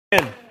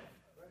All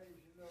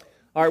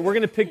right, we're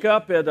going to pick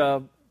up at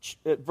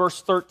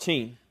verse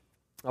 13.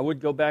 I would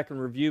go back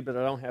and review, but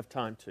I don't have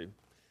time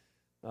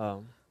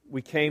to.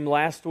 We came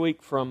last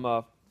week from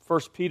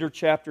 1 Peter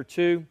chapter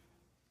 2,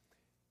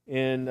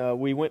 and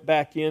we went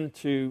back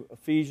into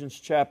Ephesians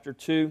chapter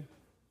 2,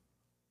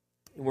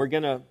 and we're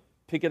going to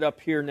pick it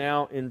up here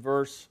now in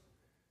verse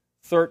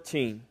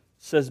 13. It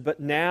says,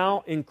 "But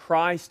now in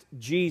Christ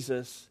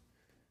Jesus,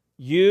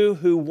 you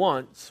who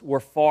once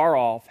were far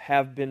off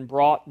have been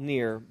brought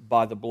near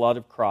by the blood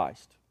of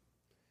Christ."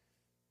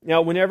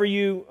 Now, whenever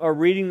you are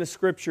reading the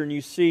Scripture and you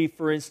see,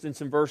 for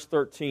instance, in verse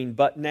 13,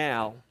 "but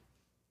now,"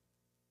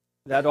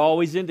 that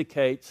always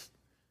indicates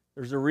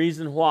there's a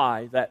reason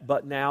why that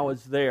 "but now"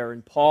 is there.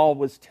 And Paul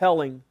was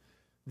telling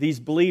these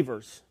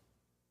believers,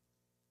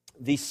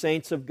 these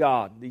saints of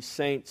God, these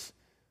saints,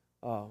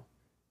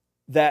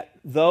 that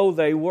though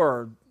they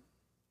were,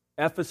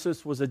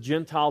 Ephesus was a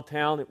Gentile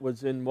town. It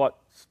was in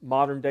what's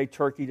modern-day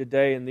Turkey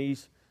today, and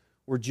these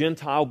were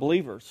Gentile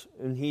believers.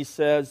 And he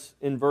says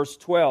in verse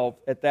 12,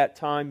 "At that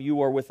time you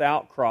were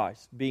without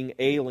Christ, being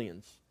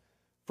aliens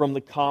from the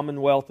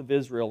commonwealth of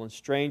Israel and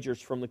strangers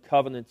from the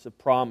covenants of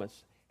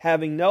promise,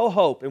 having no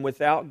hope and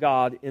without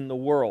God in the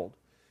world.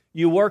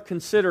 You were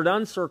considered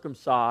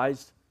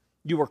uncircumcised.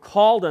 You were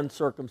called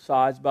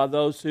uncircumcised by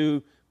those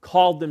who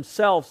called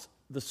themselves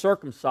the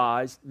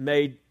circumcised,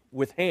 made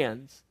with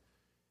hands."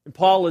 And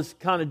Paul is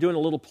kind of doing a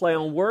little play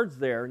on words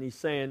there, and he's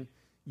saying,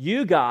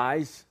 you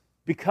guys,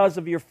 because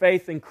of your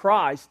faith in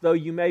Christ, though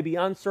you may be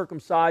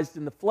uncircumcised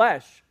in the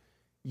flesh,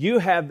 you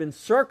have been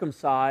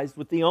circumcised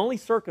with the only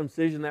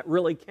circumcision that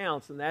really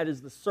counts, and that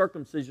is the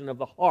circumcision of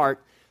the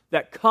heart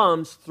that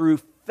comes through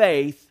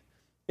faith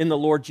in the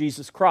Lord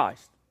Jesus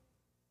Christ.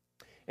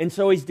 And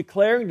so he's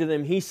declaring to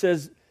them, he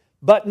says,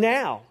 "But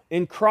now,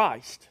 in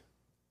Christ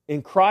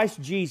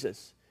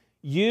Jesus,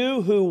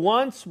 you who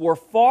once were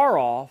far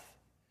off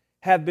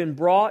have been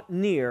brought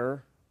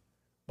near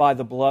by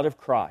the blood of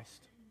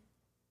Christ."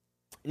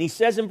 And he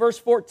says in verse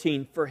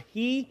 14, "For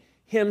He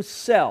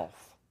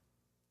Himself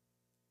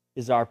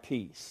is our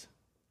peace."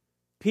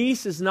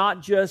 Peace is not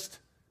just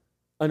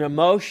an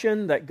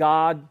emotion that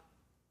God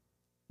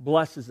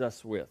blesses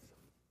us with.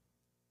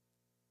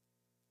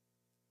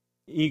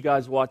 You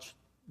guys watch,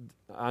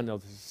 I know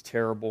this is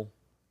terrible,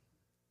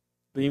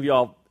 but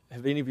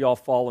have any of y'all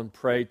fallen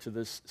prey to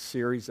this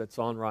series that's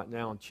on right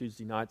now on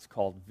Tuesday nights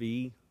called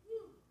V?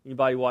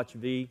 Anybody watch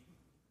V?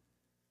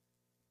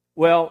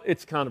 Well,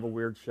 it's kind of a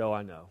weird show,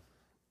 I know.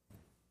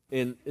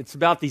 And it's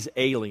about these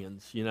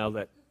aliens,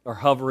 that are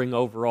hovering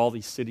over all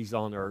these cities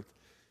on earth.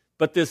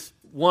 But this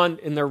one,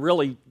 and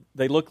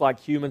they look like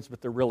humans, but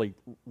they're really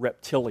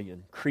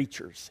reptilian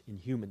creatures in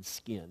human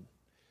skin.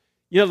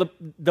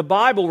 The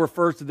Bible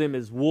refers to them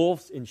as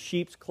wolves in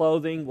sheep's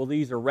clothing. Well,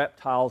 these are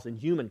reptiles in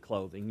human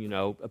clothing,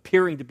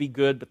 appearing to be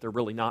good, but they're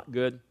really not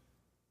good.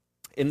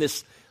 And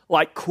this,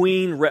 like,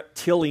 queen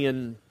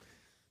reptilian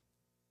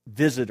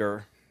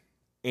visitor,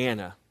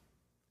 Anna,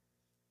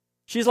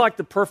 she's like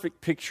the perfect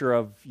picture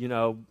of,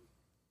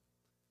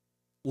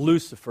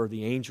 Lucifer,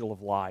 the angel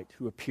of light,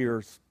 who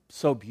appears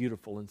so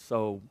beautiful and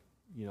so,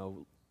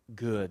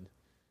 good,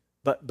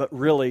 but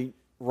really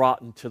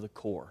rotten to the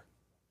core.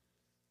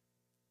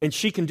 And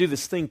she can do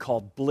this thing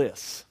called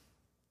bliss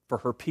for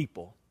her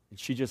people. And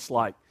she just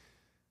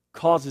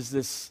causes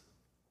this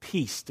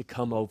peace to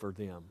come over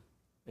them.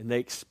 And they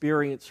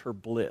experience her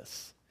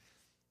bliss.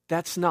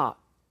 That's not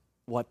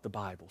what the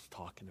Bible's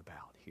talking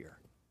about here.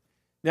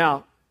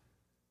 Now,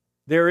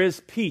 there is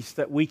peace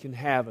that we can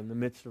have in the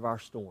midst of our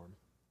storm.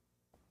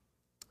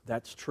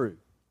 That's true.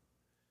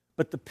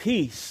 But the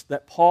peace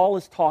that Paul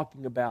is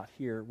talking about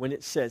here, when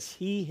it says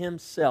He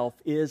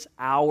Himself is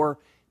our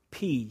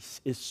peace,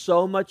 is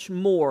so much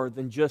more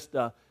than just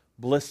a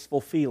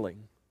blissful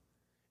feeling.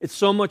 It's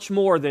so much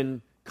more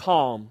than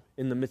calm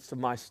in the midst of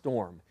my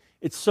storm.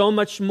 It's so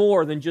much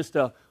more than just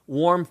a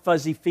warm,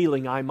 fuzzy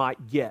feeling I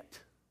might get.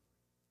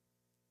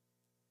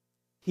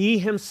 He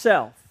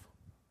Himself,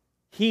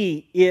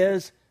 He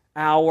is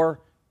our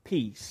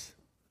peace.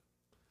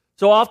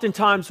 So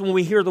oftentimes when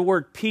we hear the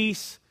word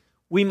peace,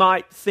 we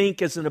might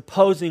think as an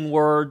opposing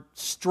word,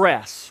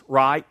 stress,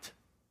 right?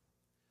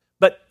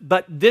 But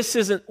this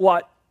isn't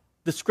what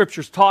the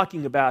Scripture's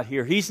talking about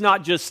here. He's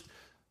not just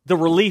the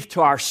relief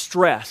to our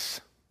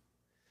stress.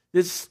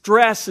 This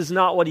stress is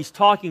not what he's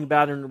talking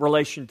about in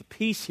relation to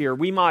peace here.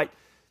 We might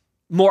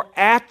more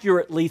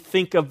accurately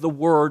think of the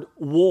word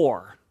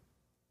war.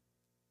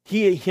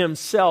 He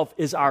Himself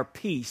is our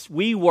peace.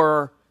 We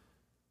were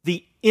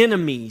the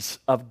enemies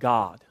of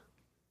God.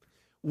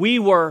 We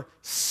were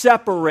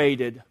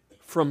separated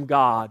from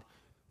God.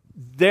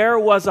 There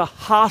was a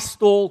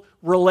hostile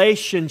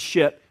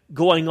relationship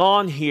going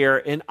on here,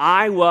 and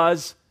I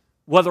was,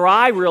 whether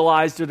I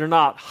realized it or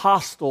not,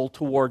 hostile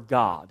toward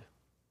God.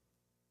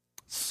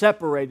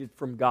 Separated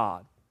from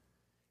God.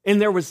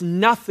 And there was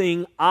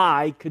nothing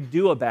I could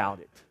do about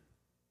it.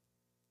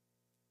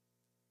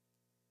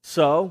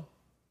 So,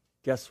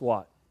 guess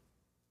what?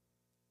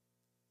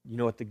 You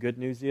know what the good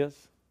news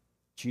is?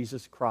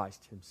 Jesus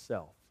Christ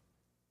Himself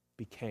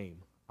became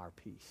our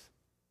peace.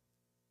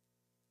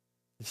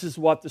 This is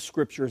what the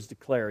Scripture is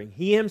declaring.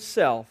 He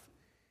Himself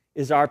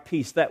is our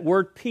peace. That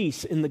word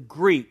peace in the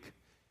Greek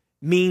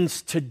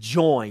means to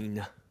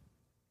join.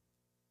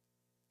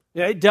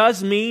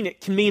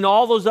 It can mean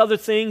all those other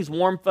things,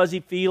 warm, fuzzy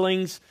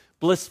feelings,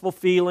 blissful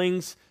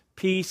feelings,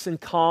 peace and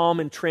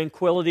calm and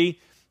tranquility.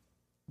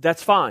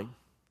 That's fine.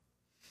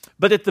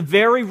 But at the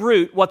very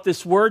root, what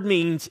this word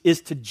means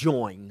is to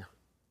join.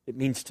 It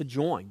means to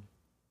join.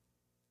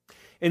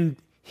 And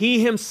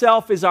He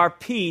Himself is our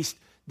peace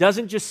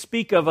doesn't just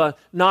speak of a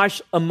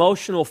nice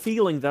emotional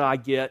feeling that I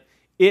get.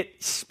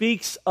 It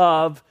speaks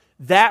of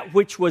that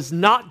which was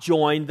not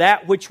joined,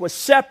 that which was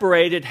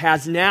separated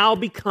has now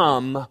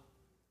become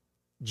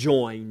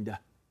joined.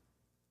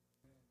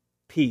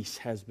 Peace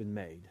has been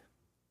made.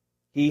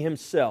 He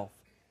Himself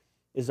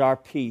is our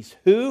peace.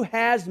 Who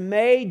has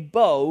made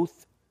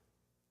both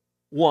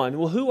one?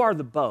 Well, who are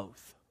the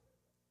both?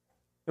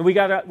 And we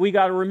got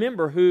to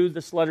remember who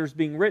this letter is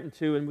being written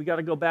to, and we got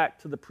to go back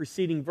to the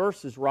preceding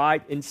verses,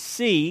 right, and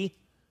see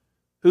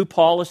who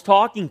Paul is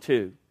talking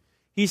to.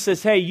 He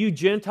says, hey, you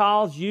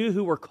Gentiles, you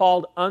who were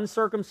called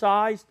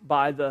uncircumcised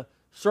by the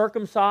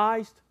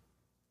circumcised,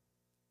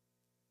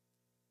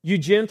 you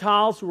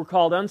Gentiles who were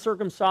called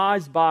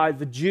uncircumcised by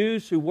the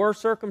Jews who were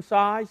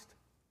circumcised,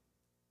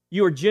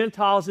 you are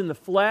Gentiles in the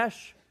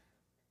flesh,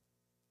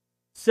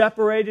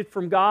 separated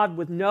from God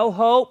with no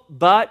hope,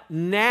 but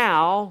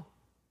now,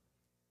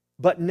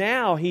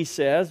 he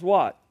says,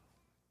 what?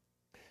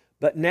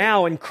 But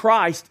now in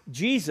Christ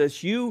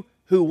Jesus, you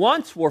who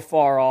once were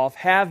far off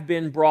have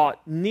been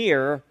brought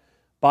near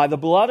by the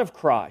blood of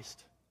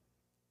Christ,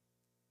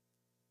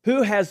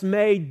 who has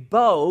made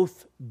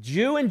both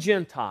Jew and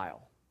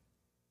Gentile,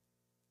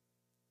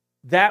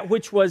 that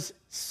which was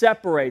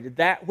separated,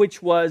 that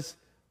which was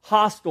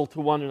hostile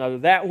to one another,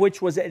 that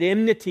which was at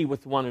enmity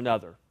with one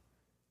another.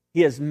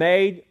 He has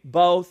made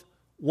both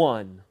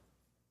one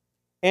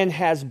and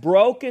has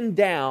broken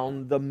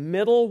down the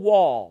middle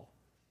wall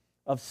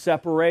of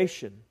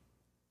separation,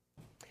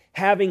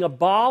 having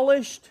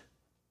abolished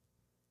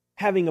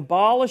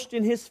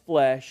in His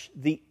flesh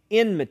the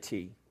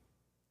enmity.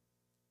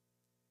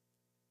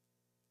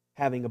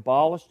 Having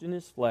abolished in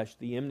His flesh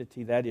the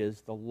enmity, that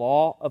is, the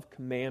law of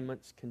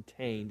commandments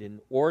contained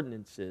in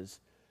ordinances,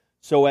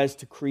 so as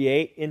to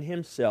create in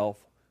Himself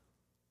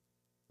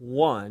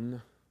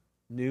one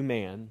new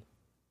man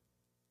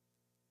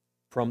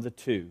from the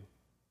two,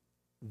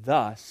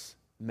 thus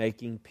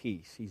making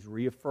peace. He's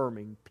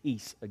reaffirming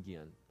peace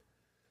again.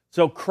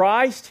 So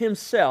Christ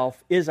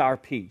Himself is our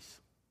peace.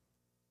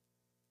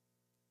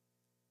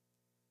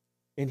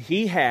 And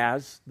He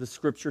has, the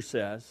Scripture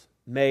says,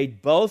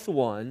 made both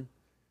one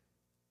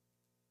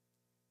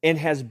and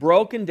has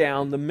broken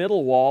down the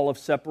middle wall of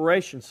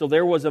separation. So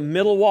there was a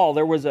middle wall,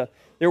 there was a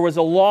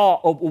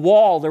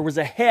wall, there was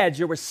a hedge,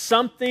 there was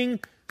something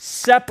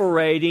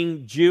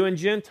separating Jew and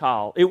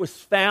Gentile. It was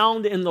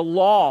found in the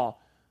law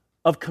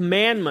of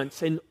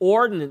commandments and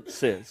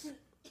ordinances.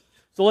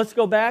 So let's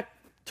go back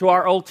to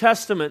our Old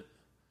Testament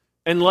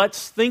and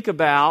let's think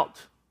about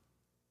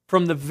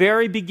from the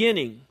very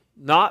beginning,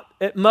 not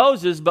at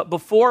Moses, but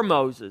before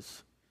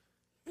Moses.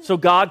 So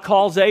God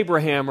calls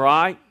Abraham,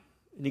 right?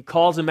 And He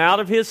calls him out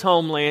of his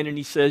homeland and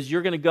He says,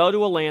 you're going to go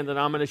to a land that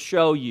I'm going to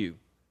show you.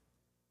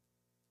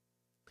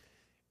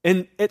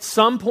 And at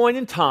some point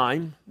in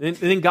time, and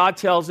then God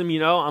tells him,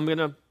 I'm going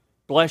to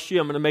bless you,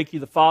 I'm going to make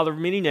you the father of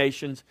many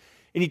nations.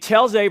 And He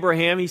tells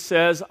Abraham, He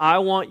says, I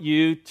want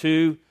you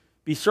to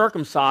be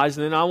circumcised,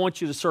 and then I want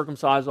you to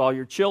circumcise all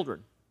your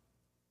children.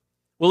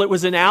 Well, it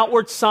was an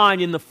outward sign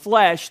in the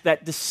flesh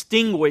that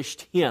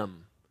distinguished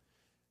him.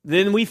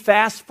 Then we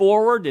fast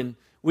forward and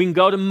we can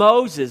go to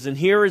Moses, and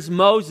here is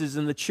Moses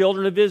and the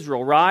children of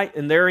Israel, right?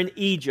 And they're in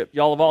Egypt.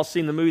 Y'all have all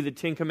seen the movie The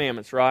Ten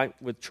Commandments, right?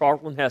 With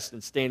Charlton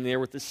Heston standing there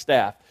with his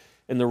staff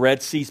and the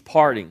Red Sea's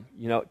parting.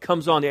 It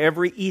comes on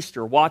every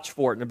Easter. Watch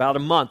for it. In about a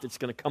month, it's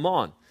going to come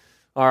on.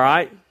 All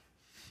right?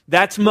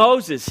 That's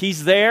Moses.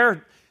 He's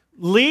there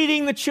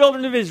leading the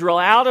children of Israel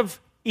out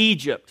of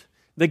Egypt.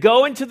 They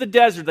go into the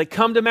desert. They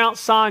come to Mount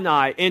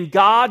Sinai, and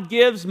God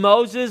gives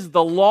Moses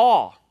the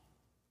law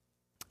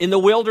in the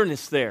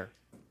wilderness there.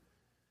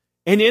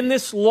 And in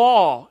this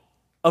law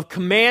of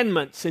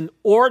commandments and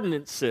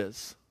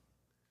ordinances,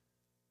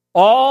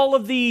 all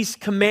of these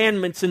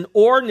commandments and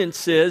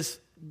ordinances,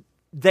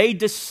 they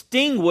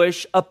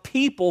distinguish a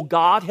people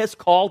God has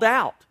called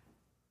out.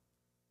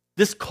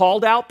 This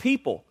called out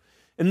people.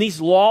 And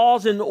these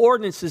laws and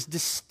ordinances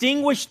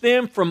distinguish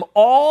them from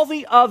all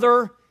the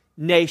other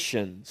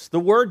nations. The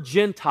word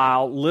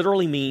Gentile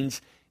literally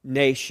means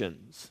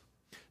nations.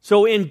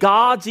 So in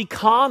God's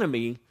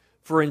economy,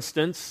 for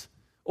instance,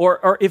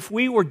 or if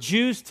we were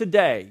Jews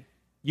today,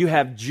 you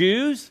have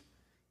Jews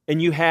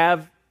and you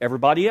have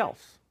everybody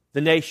else,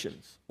 the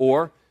nations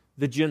or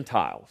the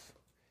Gentiles.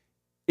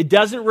 It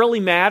doesn't really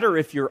matter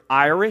if you're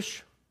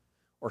Irish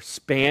or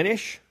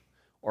Spanish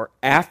or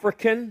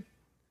African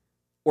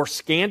or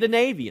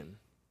Scandinavian.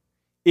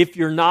 If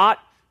you're not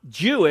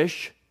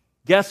Jewish,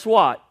 guess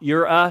what?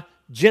 You're a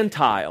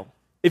Gentile.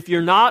 If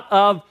you're not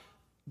of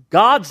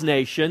God's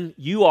nation,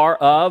 you are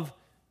of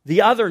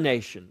the other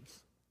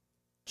nations,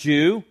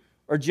 Jew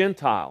or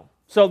Gentile.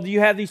 So you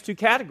have these two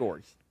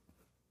categories.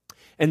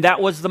 And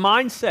that was the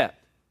mindset.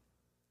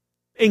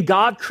 And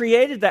God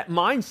created that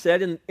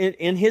mindset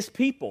in His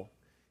people.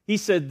 He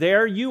said,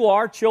 there you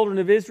are, children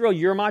of Israel,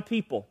 you're my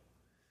people.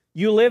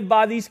 You live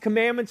by these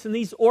commandments and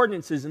these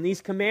ordinances, and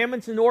these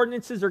commandments and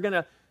ordinances are going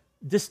to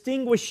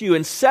distinguish you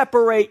and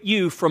separate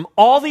you from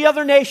all the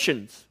other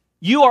nations.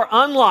 You are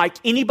unlike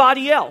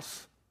anybody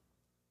else.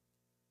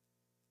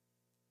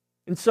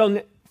 And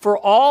so for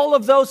all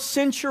of those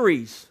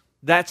centuries,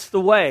 that's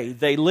the way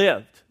they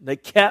lived. They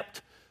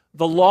kept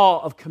the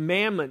law of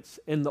commandments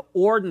and the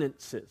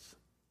ordinances.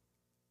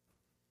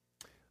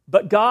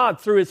 But God,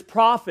 through His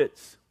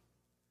prophets,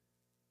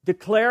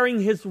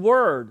 declaring His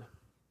word,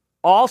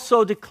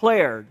 also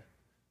declared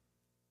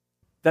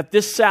that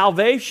this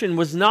salvation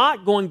was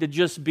not going to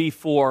just be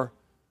for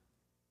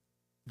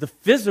the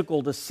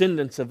physical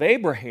descendants of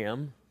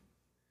Abraham,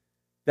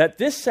 that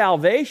this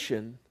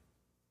salvation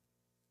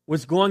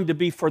was going to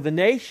be for the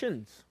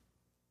nations.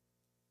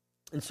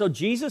 And so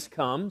Jesus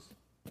comes,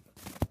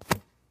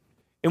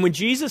 and when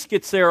Jesus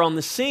gets there on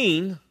the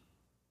scene,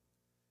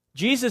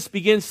 Jesus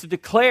begins to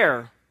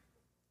declare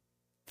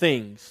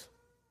things.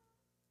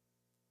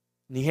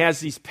 And He has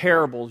these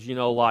parables,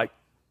 like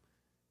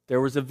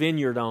there was a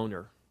vineyard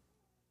owner,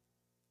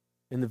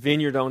 and the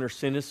vineyard owner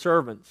sent his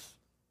servants,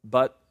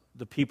 but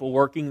the people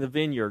working the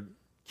vineyard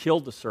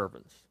killed the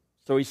servants.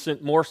 So He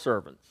sent more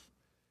servants,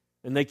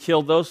 and they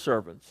killed those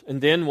servants. And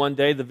then one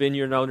day the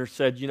vineyard owner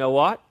said, you know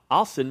what?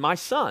 I'll send my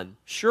son.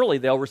 Surely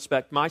they'll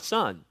respect my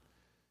son.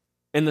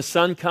 And the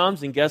son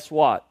comes, and guess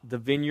what? The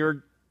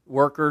vineyard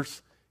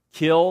workers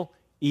kill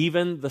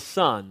even the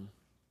son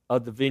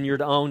of the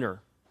vineyard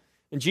owner.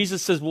 And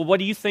Jesus says, well, what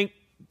do you think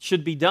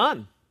should be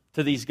done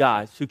to these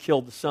guys who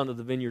killed the son of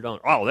the vineyard owner?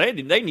 Oh, they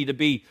need to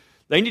be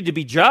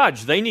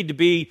judged. They need to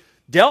be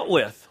dealt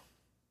with.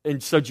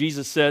 And so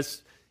Jesus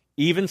says,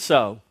 even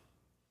so,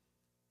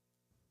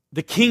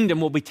 the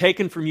kingdom will be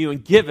taken from you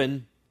and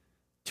given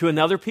to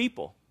another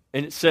people.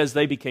 And it says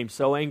they became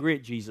so angry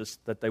at Jesus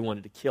that they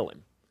wanted to kill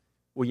Him.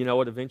 Well, you know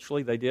what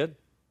eventually they did?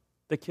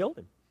 They killed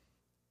Him.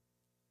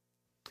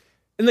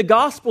 And the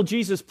gospel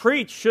Jesus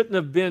preached shouldn't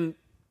have been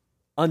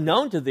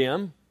unknown to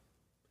them.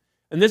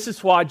 And this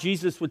is why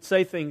Jesus would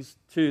say things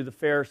to the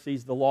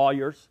Pharisees, the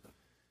lawyers.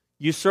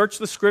 You search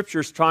the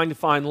Scriptures trying to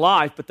find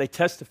life, but they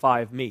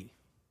testify of me.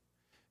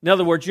 In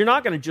other words, you're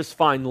not going to just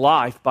find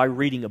life by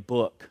reading a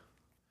book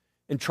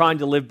and trying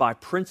to live by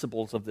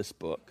principles of this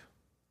book.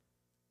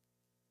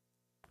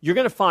 You're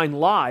going to find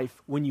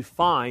life when you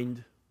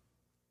find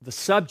the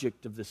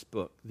subject of this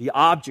book, the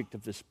object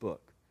of this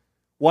book,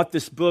 what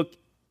this book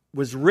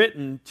was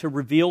written to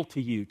reveal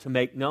to you, to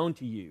make known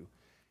to you.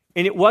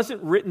 And it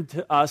wasn't written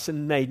to us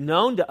and made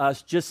known to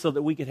us just so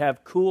that we could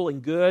have cool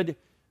and good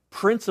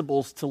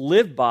principles to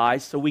live by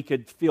so we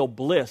could feel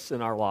bliss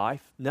in our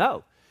life.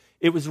 No.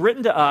 It was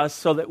written to us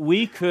so that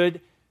we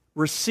could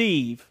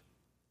receive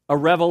a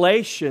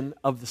revelation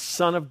of the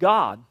Son of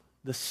God,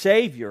 the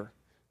Savior,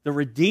 the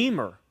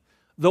Redeemer,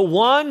 the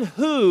one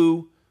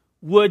who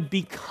would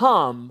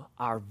become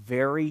our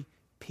very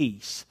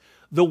peace.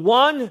 The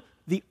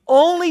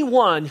only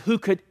one who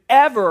could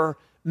ever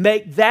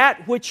make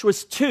that which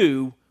was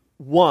two,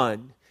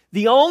 one.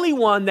 The only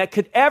one that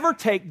could ever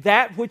take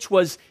that which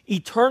was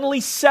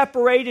eternally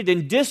separated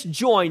and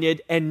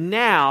disjointed and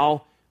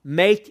now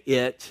make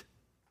it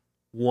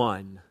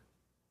one.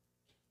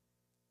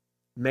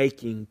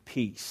 Making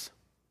peace.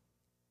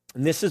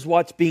 And this is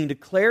what's being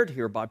declared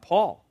here by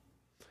Paul.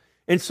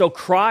 And so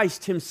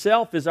Christ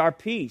Himself is our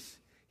peace.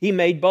 He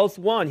made both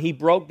one. He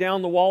broke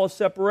down the wall of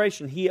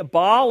separation. He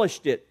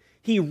abolished it.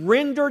 He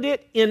rendered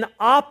it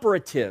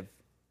inoperative.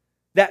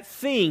 That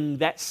thing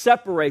that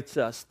separates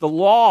us, the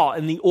law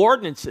and the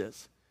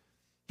ordinances.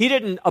 He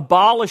didn't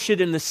abolish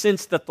it in the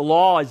sense that the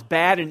law is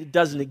bad and it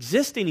doesn't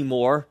exist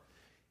anymore.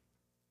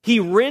 He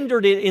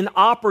rendered it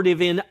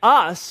inoperative in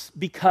us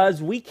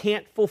because we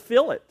can't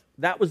fulfill it.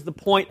 That was the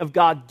point of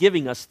God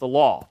giving us the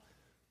law.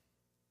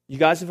 You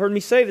guys have heard me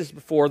say this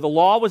before. The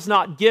law was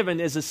not given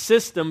as a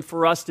system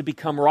for us to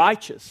become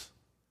righteous.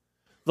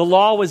 The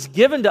law was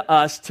given to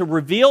us to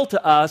reveal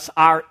to us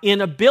our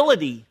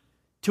inability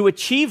to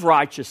achieve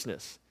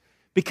righteousness.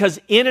 Because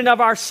in and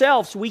of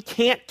ourselves, we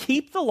can't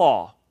keep the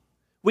law.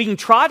 We can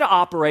try to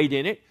operate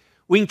in it.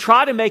 We can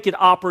try to make it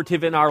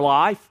operative in our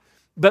life.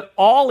 But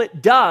all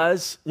it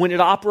does, when it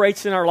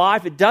operates in our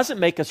life, it doesn't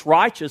make us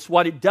righteous.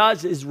 What it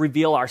does is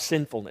reveal our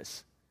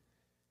sinfulness.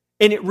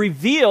 And it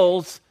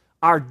reveals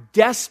our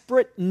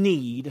desperate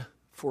need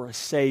for a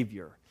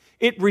Savior.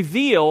 It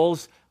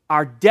reveals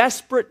our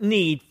desperate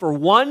need for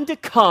one to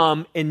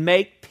come and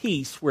make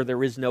peace where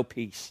there is no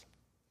peace.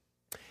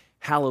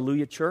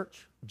 Hallelujah,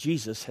 church.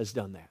 Jesus has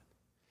done that.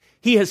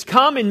 He has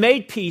come and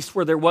made peace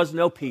where there was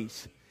no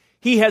peace.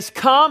 He has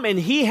come and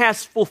He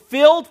has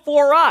fulfilled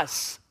for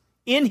us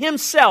in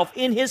Himself,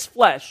 in His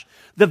flesh,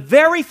 the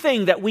very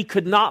thing that we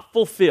could not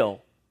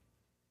fulfill.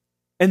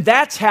 And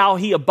that's how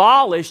He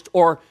abolished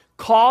or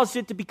caused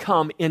it to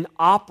become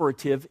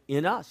inoperative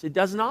in us. It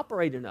doesn't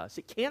operate in us.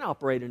 It can't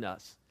operate in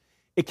us.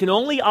 It can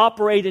only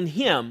operate in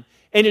Him,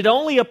 and it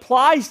only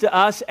applies to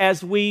us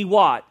as we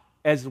what?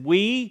 As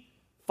we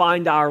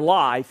find our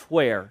life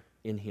where?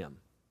 In Him.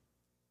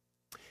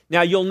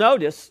 Now you'll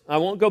notice, I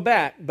won't go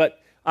back,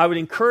 but I would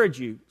encourage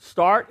you,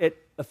 start at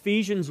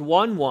Ephesians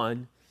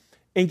 1:1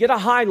 and get a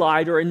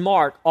highlighter and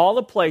mark all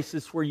the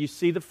places where you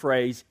see the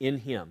phrase, in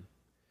Him.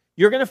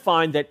 You're going to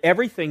find that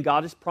everything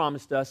God has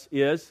promised us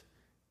is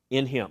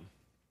in Him,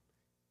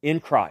 in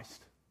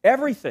Christ.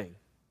 Everything.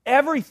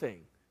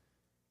 Everything.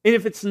 And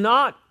if it's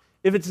not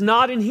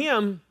in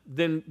Him,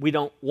 then we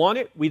don't want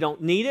it, we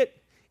don't need it.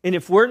 And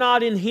if we're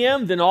not in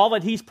Him, then all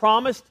that He's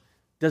promised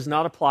does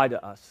not apply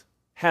to us,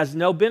 has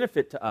no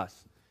benefit to us.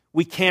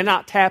 We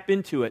cannot tap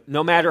into it.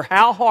 No matter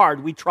how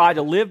hard we try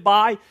to live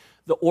by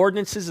the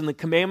ordinances and the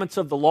commandments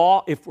of the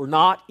law, if we're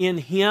not in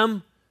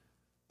Him,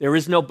 there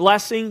is no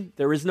blessing,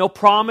 there is no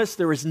promise,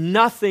 there is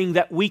nothing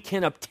that we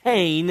can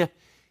obtain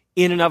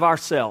in and of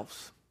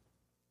ourselves.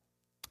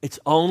 It's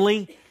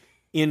only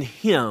in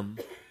Him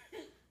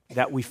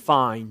that we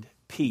find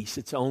peace.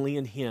 It's only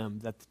in Him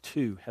that the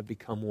two have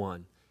become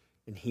one.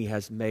 And He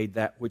has made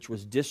that which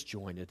was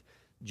disjointed,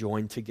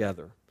 joined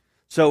together.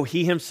 So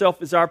He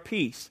Himself is our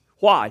peace.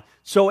 Why?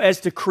 So as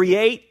to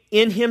create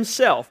in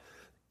Himself.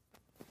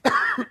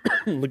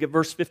 Look at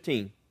verse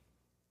 15.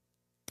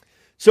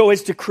 So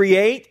as to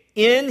create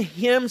in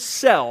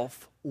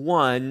Himself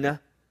one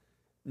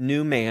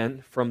new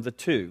man from the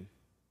two.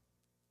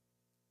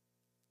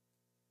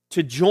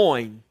 To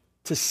join,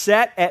 to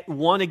set at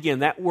one again.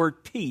 That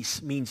word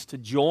peace means to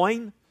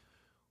join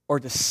or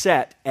to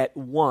set at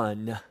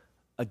one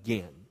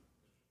again.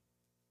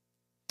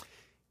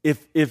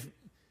 If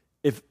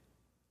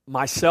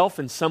myself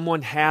and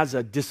someone has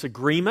a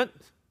disagreement,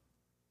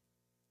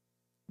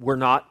 we're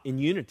not in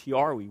unity,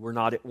 are we? We're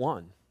not at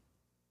one.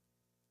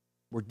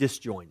 We're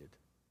disjointed.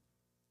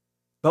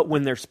 But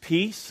when there's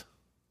peace,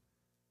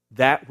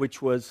 that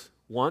which was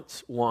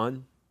once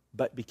one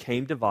but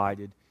became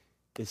divided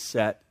is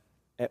set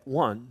at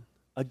one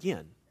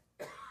again.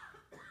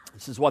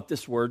 This is what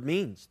this word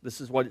means. This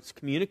is what it's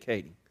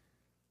communicating.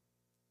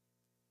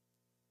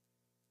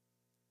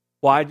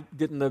 Why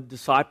didn't the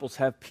disciples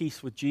have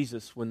peace with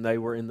Jesus when they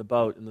were in the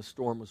boat and the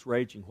storm was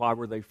raging? Why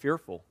were they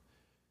fearful?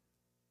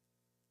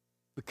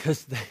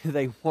 Because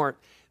they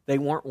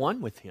weren't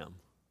one with Him.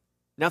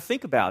 Now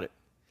think about it.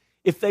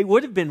 If they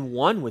would have been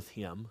one with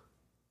Him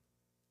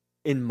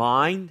in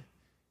mind,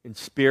 in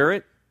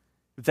spirit,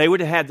 if they would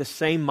have had the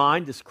same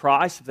mind as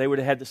Christ, if they would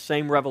have had the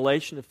same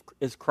revelation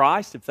as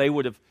Christ,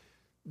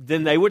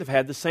 then they would have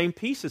had the same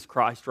peace as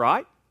Christ,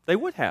 right? They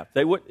would have.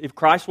 If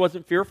Christ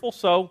wasn't fearful,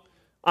 so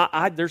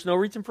there's no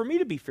reason for me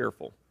to be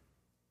fearful.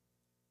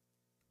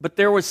 But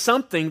there was a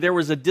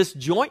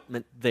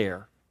disjointment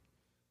there.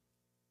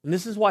 And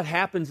this is what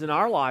happens in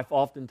our life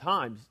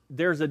oftentimes.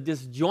 There's a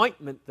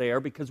disjointment there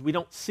because we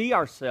don't see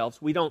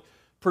ourselves, we don't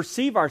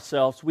perceive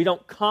ourselves, we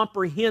don't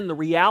comprehend the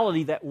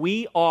reality that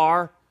we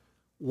are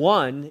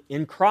one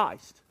in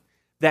Christ.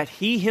 That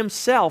He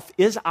Himself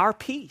is our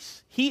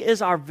peace. He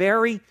is our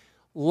very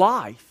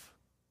life.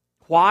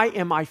 Why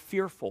am I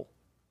fearful?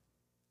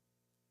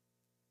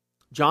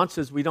 John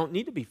says we don't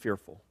need to be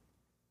fearful.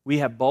 We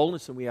have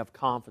boldness and we have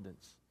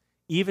confidence.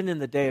 Even in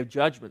the day of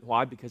judgment.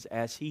 Why? Because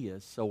as He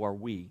is, so are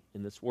we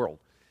in this world.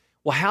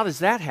 Well, how does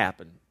that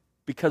happen?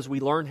 Because we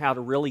learn how to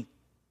really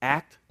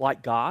act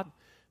like God?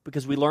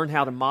 Because we learn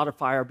how to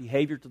modify our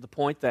behavior to the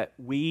point that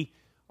we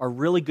are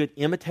really good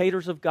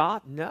imitators of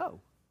God? No.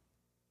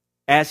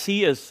 As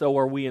He is, so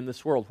are we in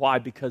this world. Why?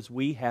 Because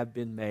we have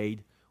been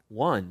made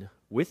one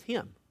with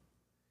Him.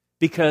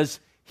 Because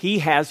He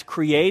has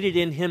created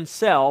in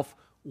Himself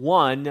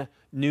one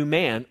new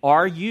man.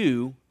 Are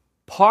you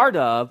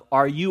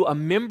a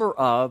member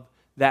of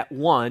that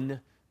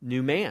one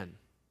new man?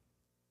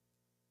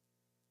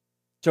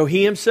 So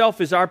He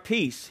Himself is our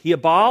peace. He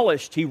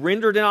abolished, He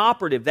rendered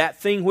inoperative that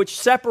thing which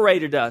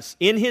separated us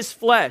in His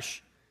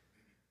flesh,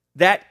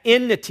 that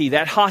enmity,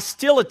 that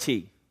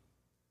hostility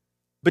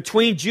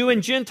between Jew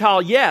and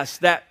Gentile, yes,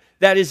 that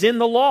is in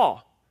the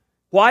law.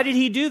 Why did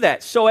He do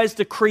that? So as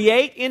to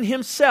create in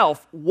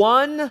Himself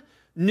one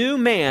new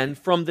man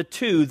from the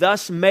two,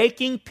 thus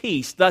making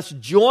peace, thus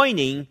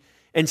joining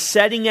and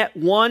setting at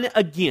one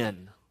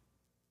again.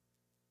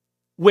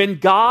 When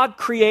God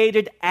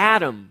created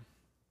Adam,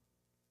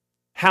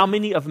 how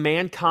many of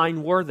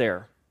mankind were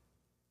there?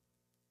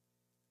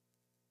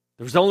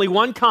 There was only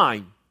one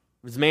kind.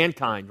 It was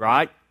mankind,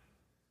 right?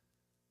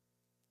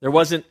 There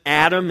wasn't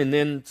Adam and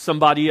then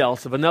somebody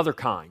else of another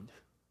kind.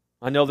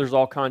 I know there's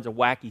all kinds of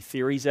wacky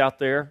theories out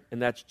there,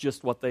 and that's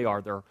just what they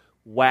are. They're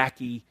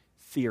wacky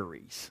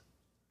theories.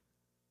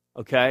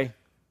 Okay?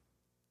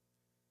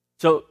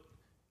 So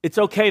it's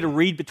okay to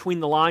read between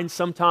the lines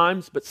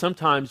sometimes, but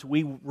sometimes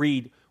we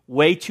read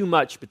way too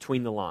much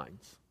between the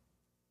lines.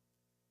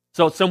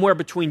 So somewhere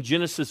between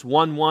Genesis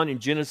 1:1 and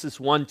Genesis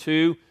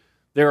 1:2,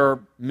 there are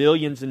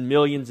millions and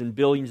millions and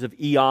billions of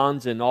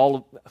eons and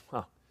all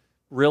of...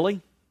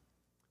 Really?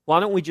 Why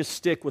don't we just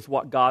stick with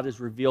what God has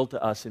revealed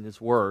to us in His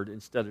Word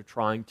instead of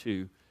trying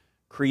to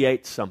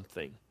create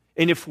something?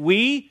 And if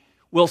we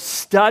will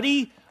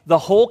study the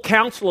whole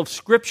counsel of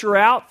Scripture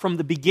out from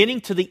the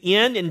beginning to the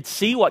end and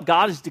see what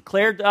God has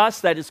declared to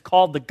us that is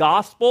called the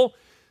gospel,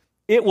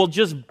 it will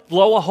just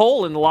blow a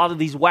hole in a lot of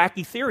these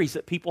wacky theories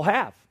that people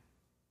have.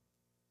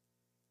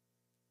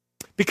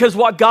 Because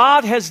what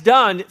God has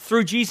done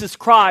through Jesus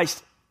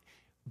Christ,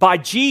 by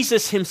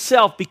Jesus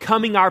himself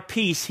becoming our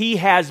peace, he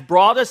has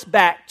brought us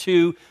back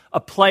to a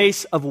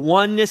place of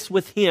oneness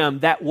with him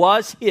that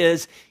was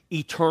his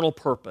eternal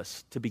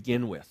purpose to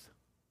begin with.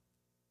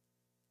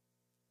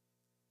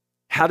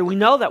 How do we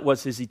know that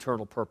was his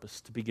eternal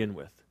purpose to begin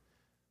with?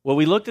 Well,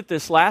 we looked at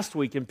this last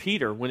week in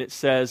Peter when it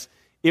says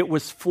it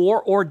was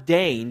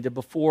foreordained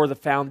before the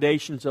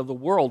foundations of the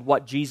world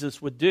what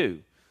Jesus would do.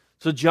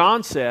 So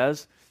John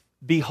says,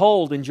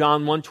 behold, in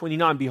John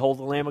 1:29, behold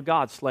the Lamb of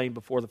God slain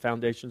before the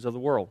foundations of the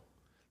world.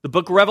 The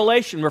book of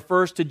Revelation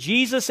refers to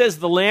Jesus as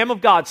the Lamb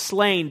of God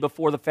slain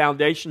before the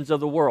foundations of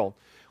the world.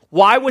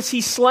 Why was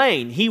he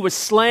slain? He was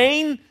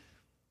slain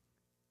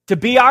to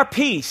be our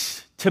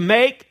peace, to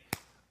make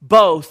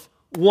both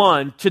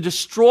one, to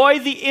destroy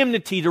the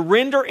enmity, to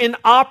render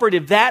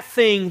inoperative that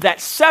thing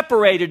that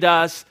separated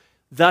us,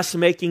 thus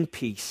making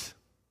peace.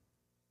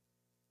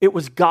 It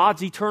was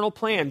God's eternal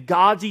plan,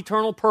 God's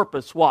eternal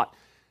purpose. What?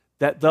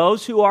 That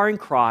those who are in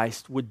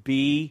Christ would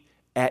be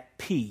at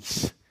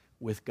peace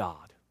with God.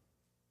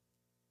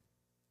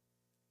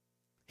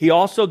 He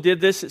also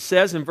did this, it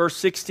says in verse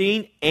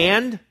 16,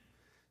 and,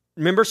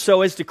 remember,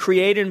 so as to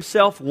create in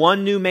himself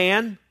one new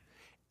man,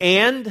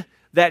 and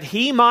that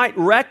he might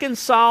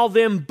reconcile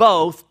them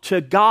both to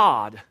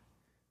God.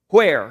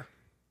 Where?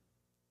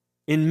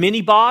 In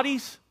many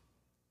bodies?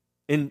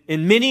 In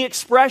many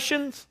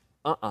expressions?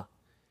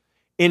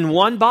 In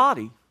one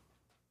body.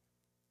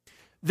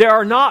 There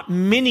are not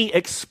many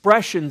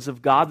expressions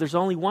of God. There's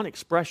only one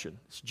expression.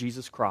 It's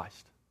Jesus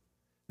Christ.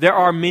 There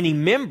are many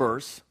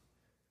members,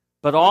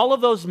 but all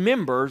of those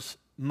members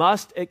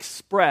must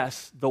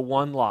express the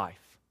one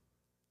life,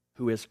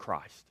 who is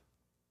Christ.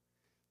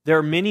 There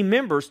are many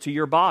members to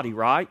your body,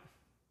 right?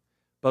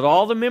 But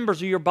all the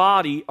members of your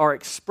body are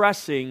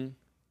expressing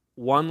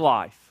one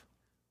life,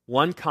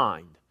 one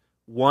kind,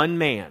 one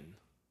man.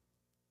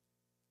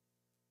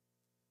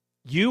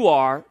 You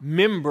are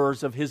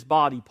members of his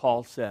body,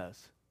 Paul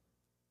says.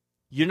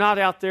 You're not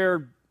out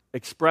there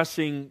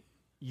expressing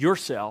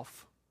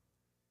yourself.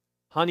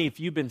 Honey, if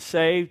you've been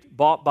saved,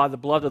 bought by the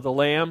blood of the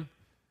Lamb,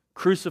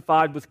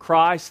 crucified with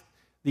Christ,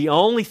 the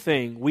only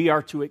thing we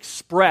are to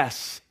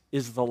express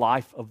is the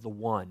life of the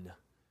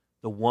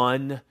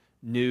one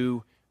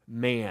new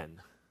man.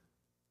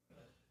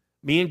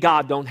 Me and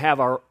God don't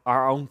have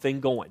our own thing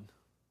going.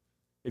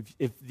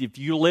 If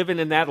you're living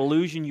in that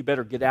illusion, you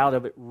better get out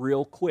of it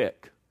real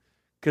quick.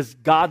 Because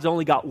God's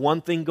only got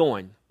one thing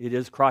going. It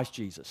is Christ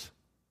Jesus.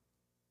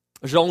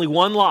 There's only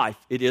one life.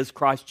 It is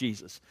Christ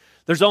Jesus.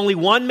 There's only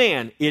one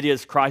man. It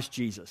is Christ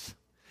Jesus.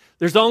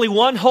 There's only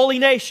one holy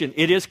nation.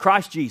 It is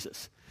Christ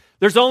Jesus.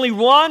 There's only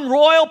one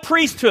royal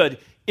priesthood.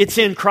 It's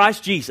in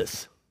Christ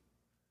Jesus.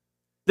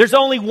 There's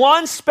only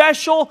one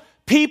special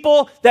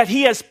people that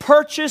he has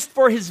purchased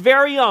for his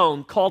very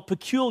own, called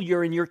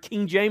peculiar in your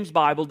King James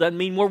Bible. Doesn't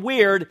mean we're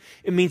weird.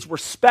 It means we're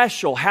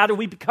special. How do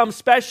we become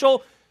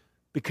special?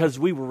 Because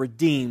we were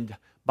redeemed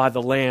by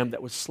the Lamb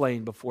that was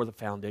slain before the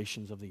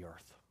foundations of the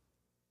earth.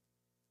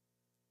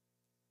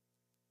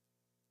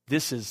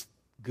 This is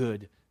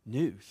good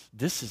news.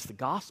 This is the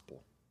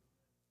gospel.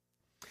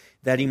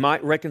 That he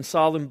might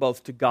reconcile them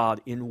both to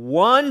God in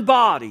one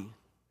body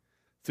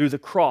through the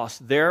cross,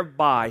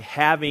 thereby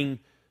having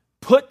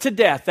put to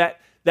death.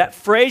 That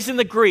phrase in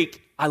the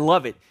Greek, I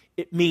love it.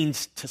 It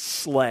means to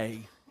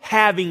slay.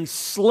 Having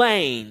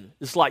slain.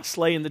 It's like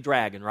slaying the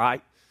dragon,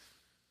 right?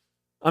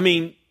 I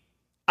mean,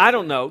 I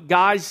don't know.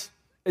 Guys,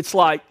 it's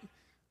like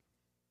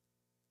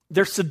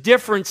there's a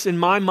difference in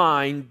my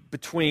mind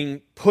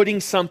between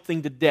putting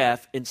something to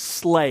death and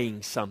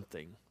slaying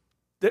something.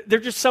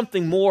 There's just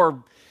something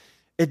more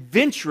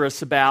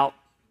adventurous about,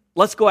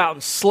 let's go out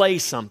and slay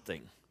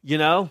something, you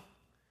know?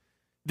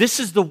 This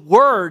is the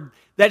word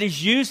that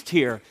is used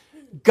here.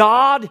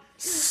 God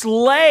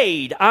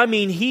slayed. I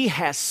mean, he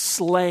has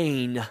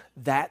slain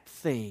that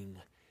thing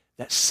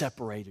that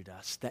separated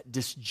us, that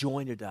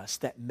disjointed us,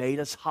 that made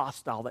us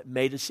hostile, that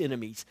made us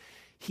enemies.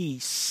 He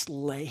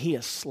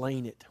has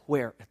slain it.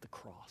 Where? At the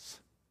cross.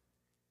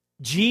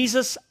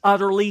 Jesus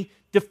utterly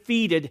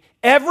defeated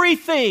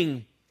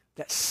everything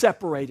that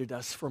separated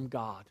us from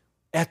God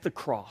at the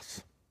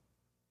cross.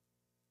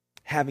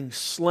 Having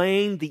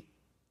slain the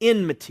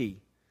enmity.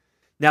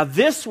 Now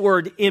this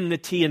word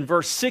enmity in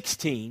verse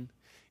 16,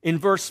 in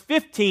verse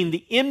 15,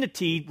 the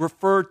enmity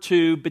referred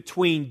to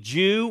between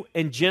Jew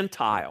and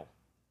Gentile.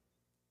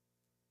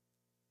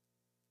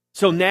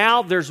 So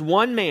now there's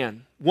one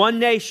man, one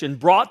nation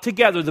brought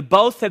together. The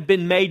both have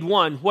been made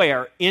one.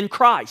 Where? In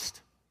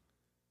Christ.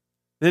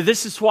 Now,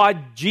 this is why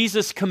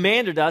Jesus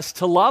commanded us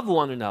to love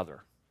one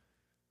another.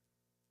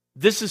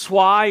 This is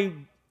why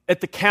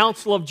at the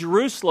Council of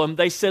Jerusalem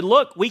they said,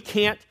 look, we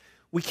can't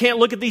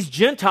look at these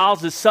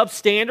Gentiles as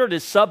substandard,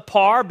 as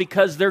subpar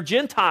because they're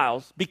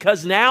Gentiles.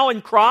 Because now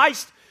in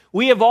Christ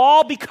we have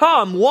all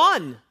become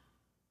one.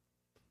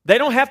 They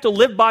don't have to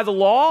live by the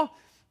law.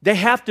 They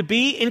have to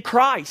be in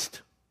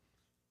Christ.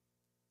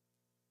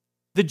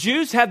 The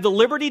Jews had the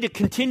liberty to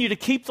continue to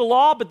keep the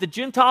law, but the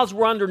Gentiles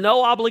were under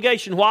no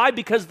obligation. Why?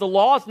 Because the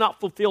law is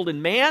not fulfilled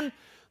in man.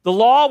 The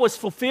law was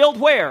fulfilled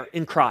where?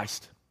 In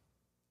Christ.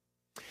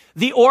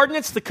 The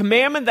ordinance, the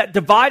commandment that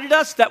divided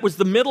us, that was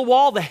the middle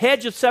wall, the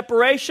hedge of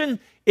separation,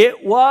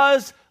 it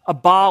was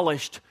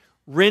abolished,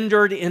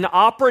 rendered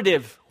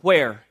inoperative.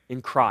 Where?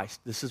 In Christ.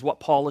 This is what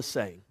Paul is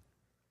saying.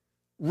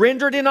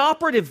 Rendered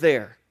inoperative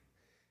there.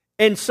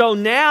 And so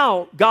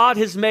now God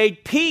has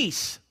made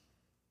peace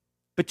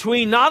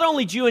between not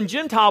only Jew and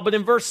Gentile, but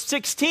in verse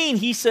 16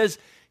 he says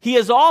he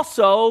has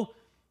also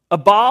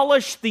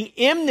abolished the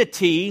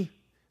enmity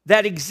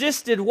that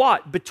existed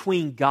what?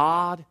 Between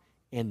God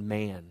and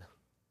man.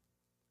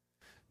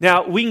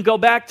 Now we can go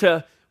back,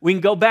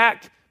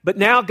 but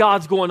now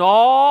God's going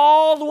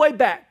all the way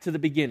back to the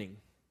beginning.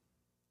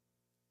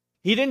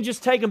 He didn't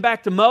just take him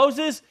back to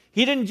Moses.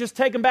 He didn't just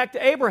take him back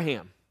to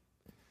Abraham.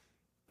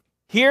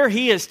 Here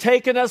he has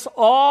taken us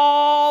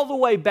all the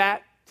way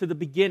back to the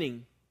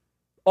beginning.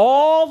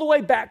 All the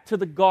way back to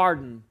the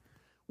garden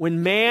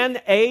when man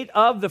ate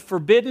of the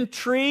forbidden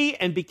tree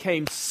and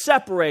became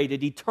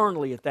separated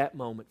eternally at that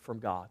moment from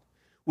God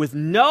with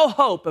no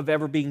hope of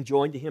ever being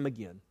joined to him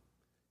again.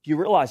 Do you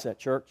realize that,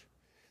 church?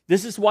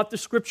 This is what the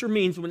Scripture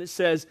means when it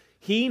says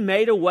he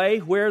made a way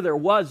where there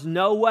was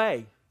no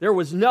way. There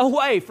was no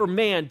way for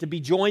man to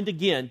be joined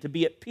again, to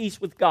be at peace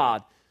with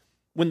God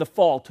when the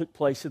fall took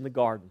place in the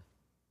garden.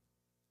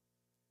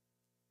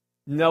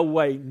 No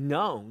way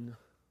known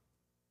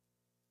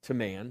to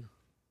man,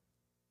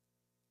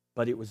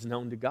 but it was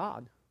known to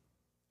God.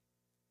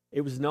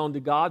 It was known to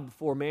God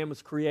before man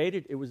was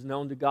created. It was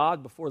known to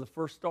God before the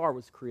first star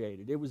was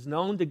created. It was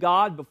known to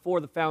God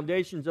before the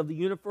foundations of the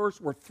universe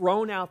were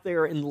thrown out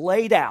there and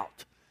laid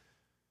out.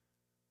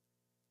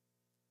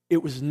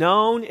 It was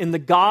known in the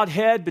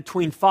Godhead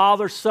between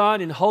Father, Son,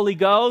 and Holy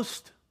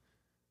Ghost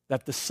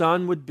that the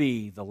Son would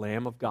be the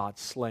Lamb of God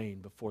slain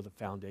before the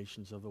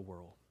foundations of the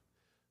world.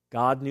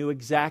 God knew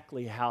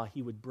exactly how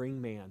he would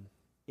bring man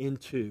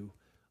into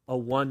a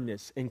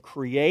oneness and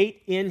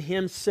create in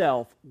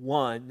himself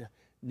one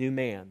new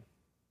man.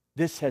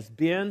 This has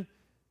been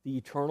the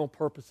eternal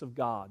purpose of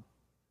God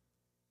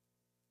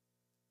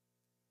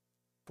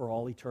for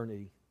all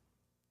eternity.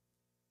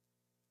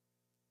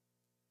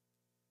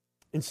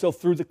 And so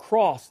through the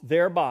cross,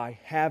 thereby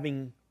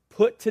having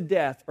put to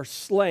death or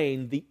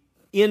slain the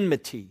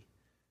enmity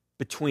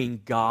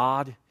between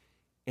God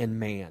and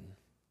man.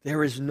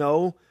 There is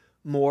no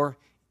more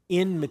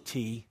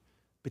enmity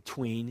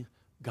between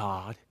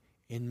God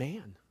and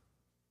man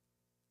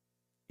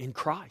in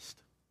Christ.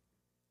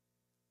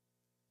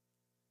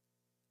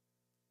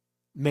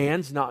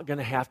 Man's not going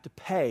to have to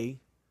pay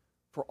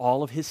for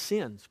all of his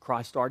sins.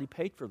 Christ already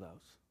paid for those.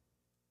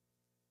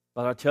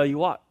 But I'll tell you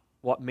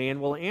what man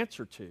will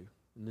answer to.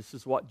 And this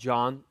is what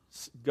John,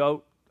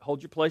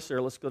 hold your place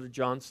there. Let's go to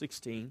John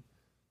 16.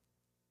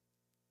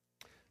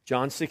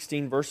 John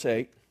 16, verse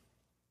 8.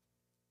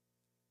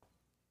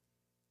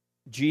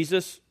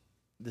 Jesus,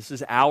 this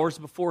is hours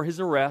before his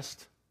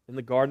arrest in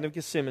the Garden of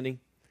Gethsemane.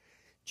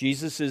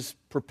 Jesus is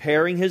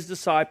preparing his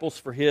disciples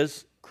for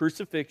his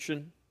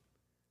crucifixion,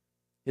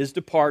 his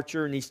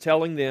departure, and he's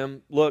telling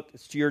them, look,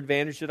 it's to your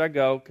advantage that I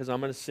go because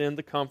I'm going to send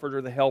the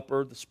Comforter, the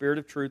Helper, the Spirit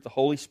of truth, the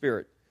Holy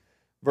Spirit.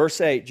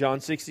 Verse 8, John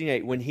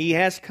 16:8, when he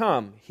has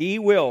come, he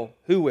will,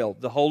 who will?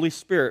 The Holy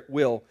Spirit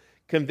will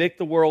convict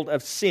the world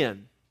of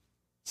sin,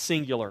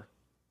 singular,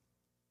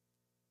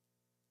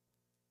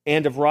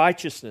 and of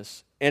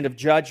righteousness, and of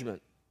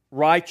judgment.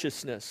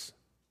 Righteousness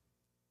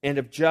and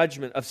of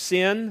judgment. Of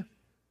sin.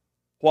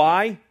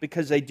 Why?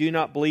 Because they do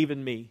not believe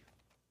in me.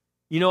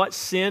 You know what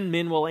sin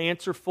men will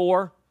answer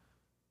for?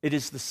 It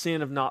is the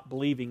sin of not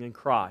believing in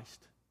Christ.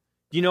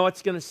 Do you know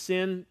what's going to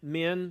send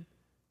men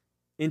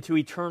into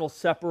eternal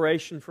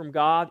separation from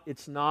God?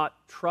 It's not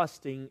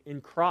trusting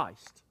in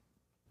Christ.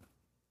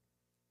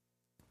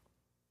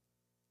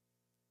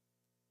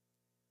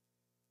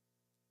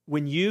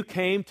 When you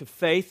came to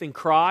faith in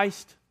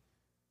Christ,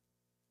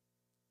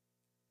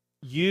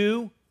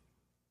 you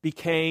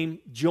became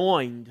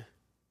joined.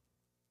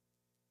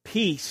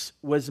 Peace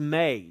was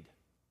made.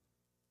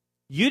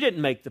 You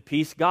didn't make the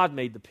peace, God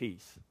made the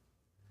peace.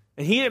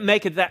 And He didn't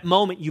make it that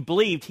moment you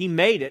believed, He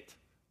made it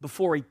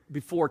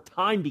before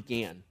time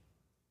began.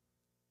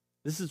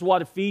 This is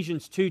what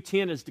Ephesians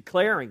 2:10 is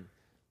declaring.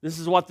 This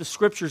is what the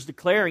Scripture is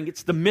declaring.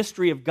 It's the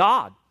mystery of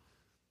God.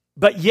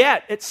 But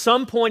yet, at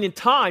some point in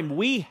time,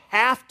 we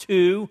have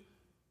to,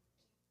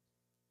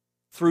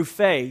 through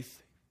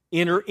faith,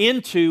 enter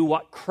into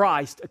what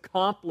Christ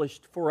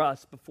accomplished for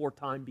us before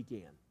time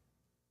began.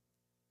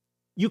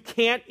 You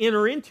can't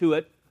enter into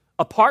it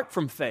apart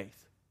from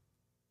faith.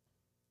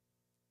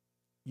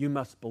 You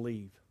must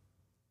believe.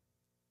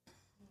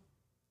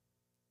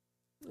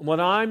 What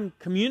I'm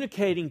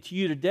communicating to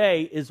you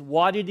today is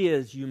what it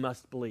is you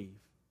must believe,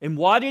 and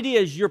what it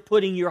is you're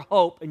putting your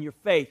hope and your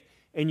faith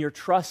and your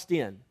trust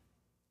in.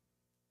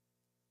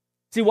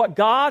 See, what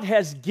God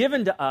has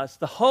given to us,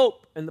 the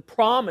hope and the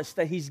promise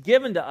that He's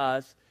given to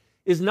us,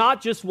 is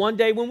not just one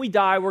day when we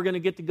die, we're going to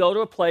get to go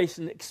to a place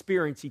and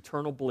experience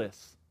eternal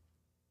bliss.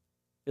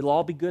 It'll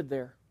all be good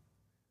there.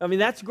 I mean,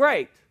 that's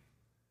great.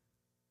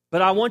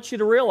 But I want you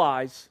to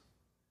realize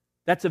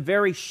that's a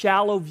very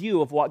shallow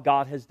view of what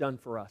God has done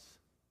for us.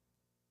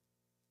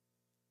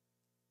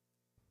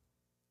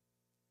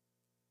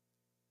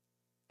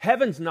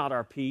 Heaven's not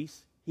our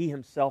peace. He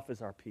Himself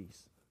is our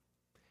peace.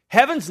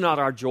 Heaven's not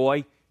our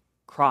joy.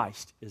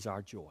 Christ is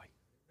our joy.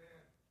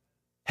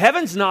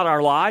 Heaven's not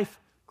our life.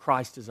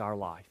 Christ is our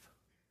life.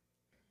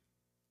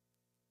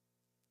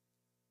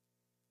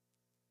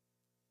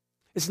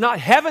 It's not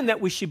heaven that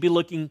we should be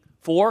looking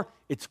for.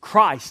 It's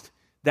Christ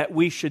that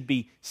we should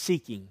be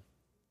seeking.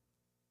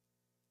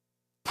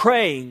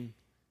 Praying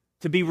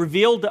to be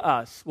revealed to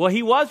us. Well,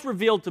 He was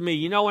revealed to me,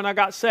 you know, when I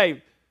got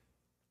saved.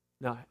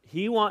 Now,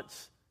 He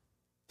wants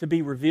to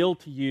be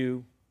revealed to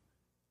you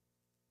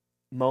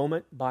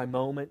moment by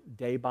moment,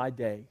 day by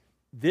day.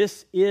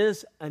 This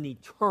is an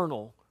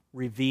eternal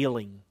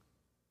revealing.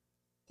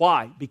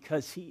 Why?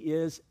 Because He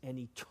is an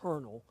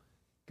eternal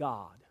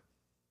God.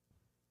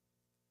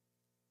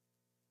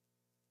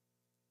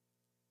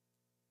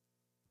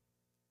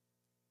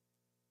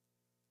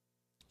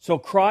 So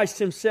Christ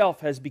Himself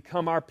has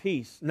become our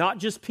peace. Not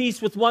just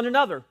peace with one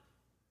another,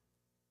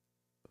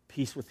 but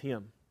peace with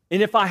Him.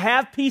 And if I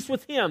have peace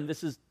with Him,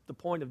 this is the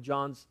point of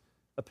John's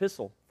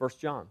epistle, 1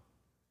 John.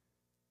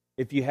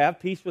 If you have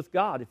peace with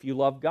God, if you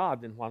love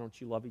God, then why don't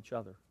you love each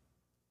other?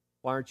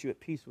 Why aren't you at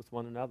peace with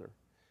one another?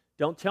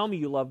 Don't tell me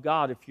you love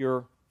God if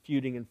you're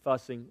feuding and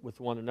fussing with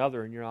one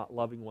another and you're not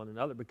loving one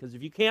another. Because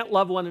if you can't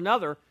love one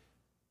another,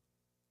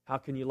 how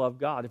can you love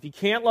God? If you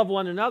can't love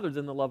one another,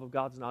 then the love of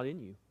God's not in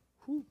you.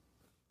 Whew.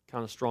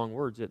 Kind of strong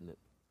words, isn't it?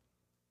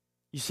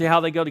 You see how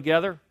they go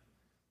together?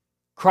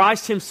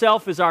 Christ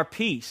Himself is our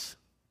peace.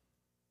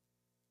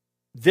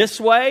 This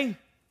way,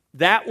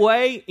 that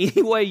way,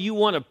 any way you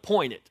want to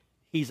point it,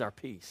 He's our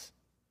peace.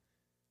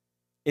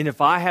 And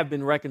if I have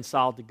been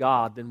reconciled to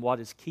God, then what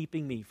is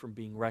keeping me from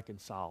being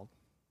reconciled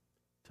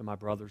to my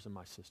brothers and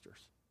my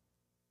sisters?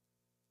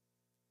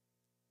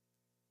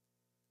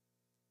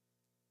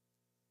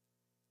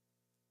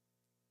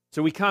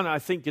 So we kind of, I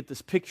think, get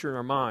this picture in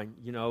our mind,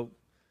 you know,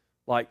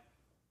 like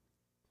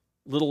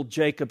little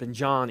Jacob and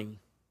Johnny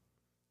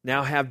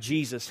now have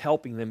Jesus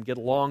helping them get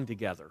along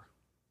together.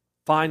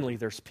 Finally,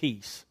 there's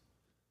peace.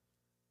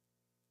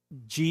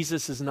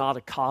 Jesus is not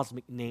a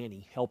cosmic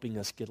nanny helping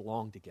us get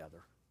along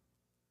together.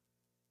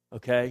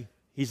 Okay?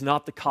 He's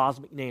not the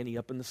cosmic nanny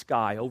up in the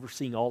sky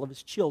overseeing all of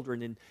His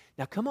children. And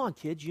now come on,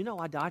 kids, you know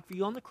I died for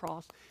you on the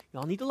cross.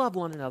 Y'all need to love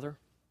one another.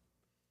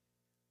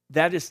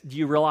 That is, do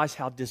you realize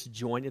how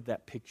disjointed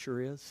that picture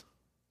is?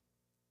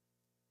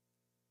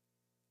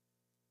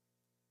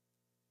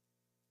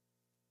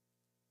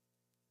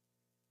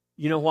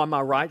 You know why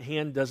my right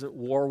hand doesn't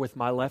war with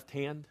my left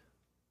hand?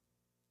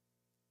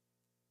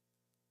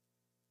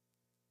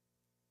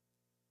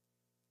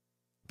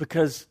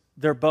 Because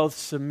they're both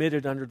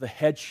submitted under the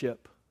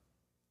headship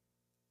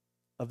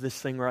of this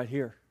thing right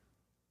here.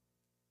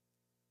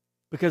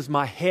 Because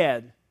my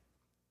head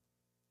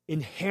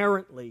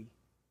inherently,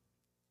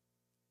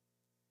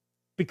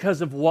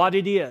 because of what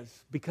it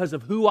is, because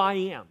of who I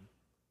am,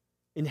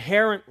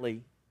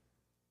 inherently,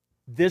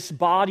 this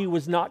body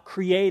was not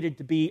created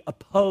to be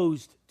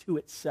opposed to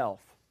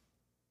itself.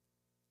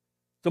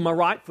 So my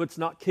right foot's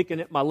not kicking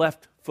at my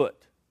left foot.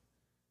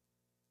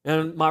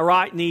 And my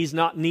right knee's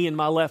not kneeing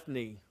my left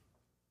knee.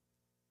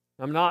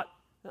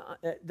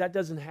 That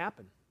doesn't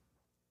happen.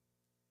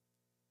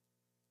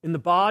 In the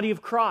body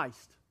of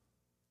Christ,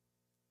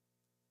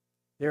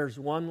 there's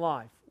one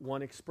life,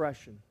 one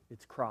expression.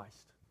 It's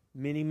Christ.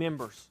 Many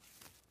members.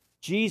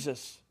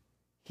 Jesus,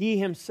 He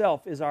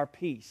Himself is our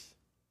peace.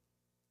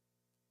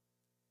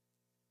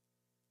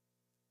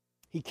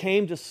 He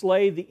came to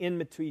slay the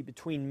enmity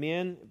between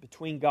men and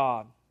between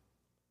God.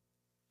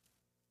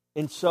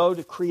 And so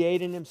to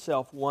create in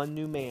Himself one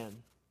new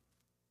man.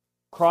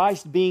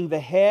 Christ being the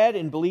head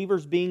and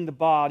believers being the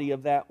body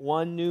of that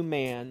one new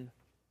man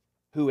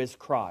who is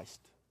Christ.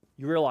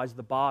 You realize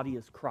the body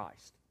is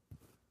Christ.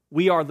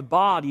 We are the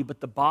body,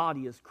 but the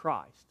body is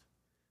Christ.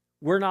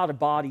 We're not a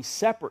body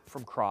separate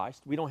from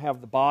Christ. We don't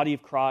have the body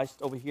of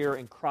Christ over here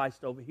and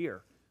Christ over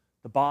here.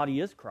 The body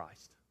is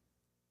Christ.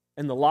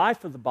 And the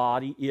life of the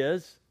body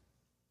is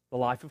the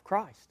life of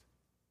Christ.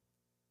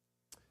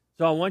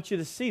 So I want you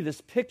to see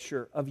this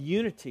picture of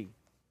unity,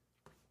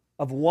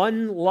 of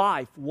one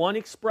life, one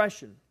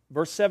expression.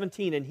 Verse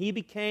 17, and he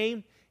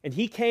came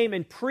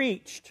and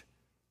preached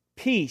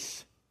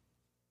peace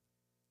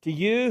to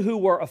you who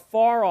were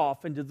afar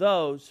off and to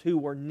those who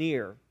were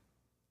near.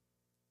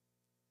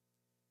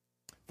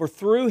 For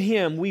through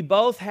Him we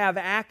both have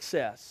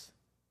access,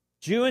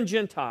 Jew and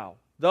Gentile,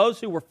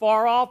 those who were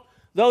far off,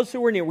 those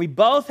who were near. We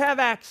both have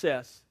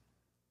access.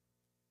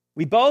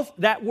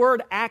 That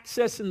word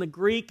access in the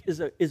Greek is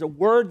a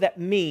word that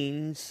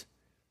means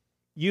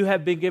you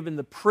have been given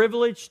the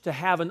privilege to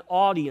have an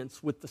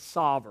audience with the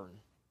sovereign.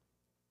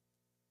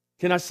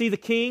 Can I see the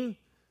king?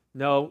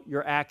 No,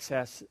 your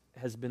access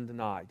has been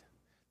denied.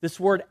 This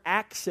word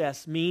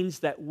access means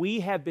that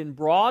we have been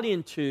brought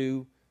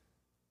into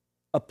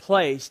a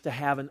place to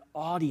have an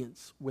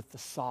audience with the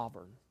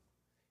sovereign.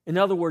 In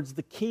other words,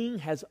 the king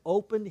has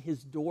opened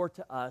his door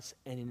to us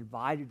and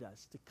invited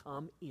us to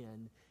come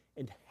in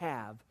and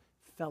have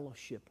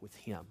fellowship with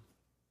him.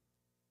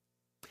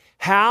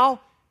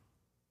 How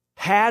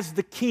has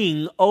the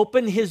king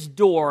opened his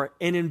door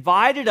and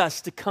invited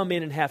us to come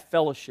in and have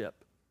fellowship?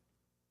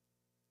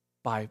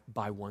 By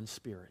one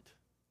Spirit,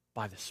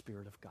 by the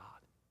Spirit of God.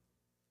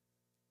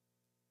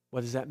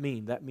 What does that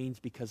mean? That means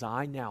because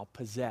I now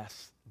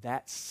possess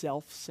that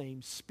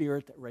self-same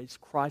Spirit that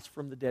raised Christ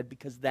from the dead,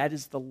 because that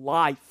is the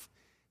life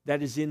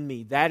that is in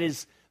me. That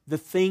is the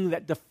thing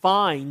that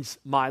defines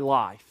my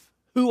life,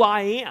 who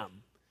I am.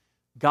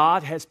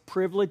 God has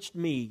privileged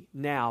me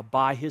now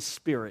by His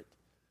Spirit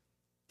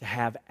to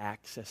have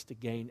access, to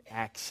gain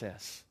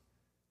access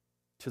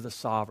to the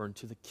sovereign,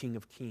 to the King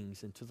of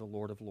Kings, and to the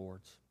Lord of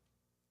Lords.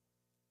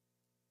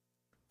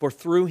 For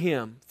through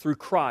Him, through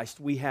Christ,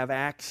 we have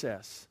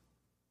access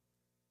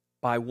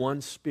by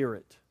one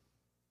Spirit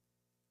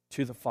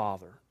to the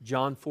Father.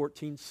 John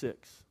 14:6.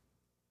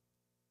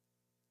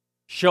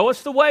 Show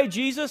us the way,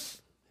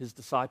 Jesus. His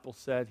disciples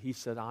said, He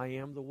said, I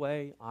am the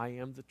way, I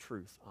am the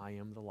truth, I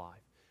am the life.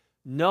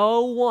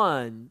 No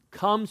one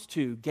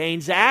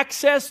gains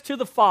access to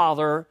the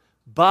Father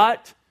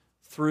but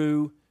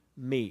through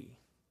me.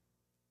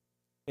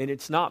 And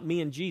it's not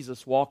me and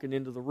Jesus walking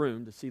into the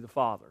room to see the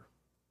Father.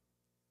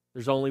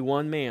 There's only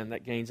one man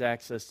that gains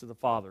access to the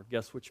Father.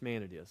 Guess which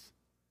man it is?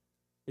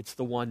 It's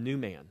the one new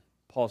man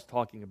Paul's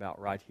talking about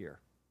right here.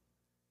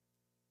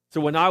 So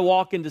when I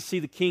walk in to see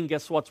the King,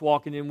 guess what's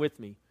walking in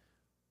with me?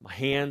 My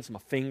hands, my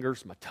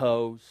fingers, my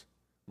toes,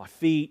 my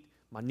feet,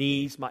 my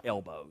knees, my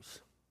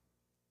elbows.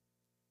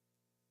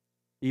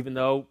 Even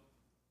though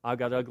I've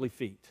got ugly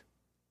feet.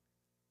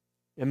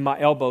 And my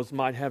elbows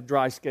might have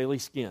dry, scaly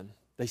skin.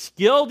 They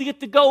still get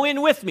to go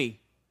in with me.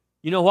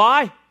 You know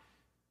why?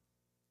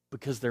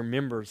 Because they're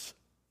members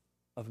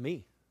of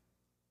me.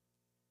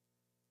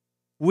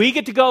 We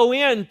get to go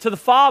in to the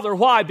Father.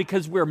 Why?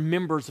 Because we're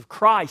members of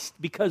Christ.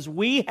 Because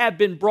we have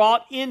been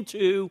brought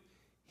into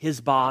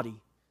His body.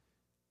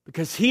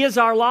 Because He is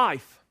our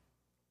life.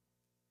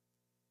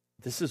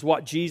 This is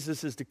what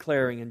Jesus is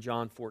declaring in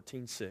John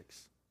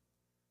 14:6.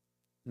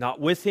 Not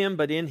with Him,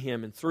 but in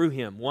Him and through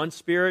Him. One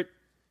Spirit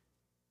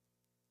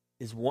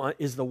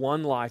is the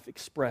one life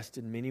expressed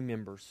in many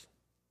members.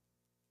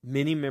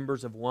 Many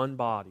members of one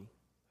body,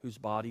 whose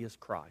body is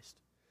Christ.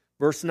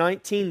 Verse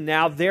 19,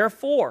 now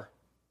therefore.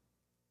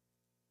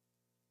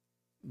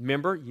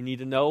 Remember, you need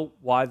to know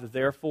why the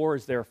therefore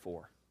is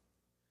therefore.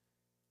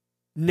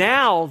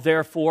 Now,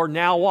 therefore,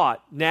 now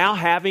what? Now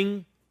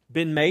having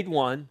been made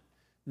one,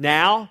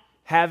 now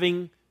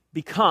having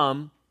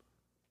become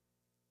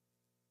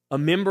a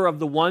member of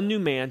the one new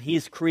man, He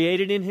has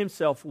created in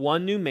Himself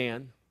one new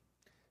man.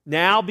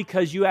 Now,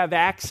 because you have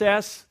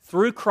access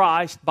through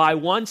Christ by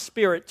one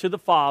Spirit to the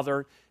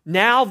Father,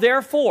 now,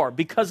 therefore,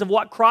 because of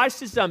what Christ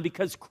has done,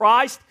 because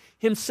Christ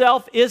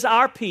Himself is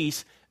our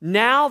peace,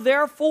 now,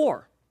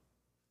 therefore,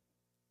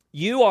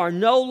 you are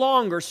no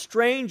longer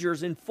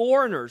strangers and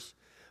foreigners,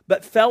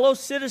 but fellow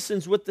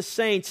citizens with the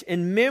saints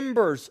and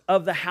members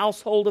of the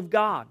household of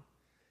God.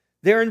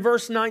 There in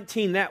verse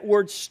 19, that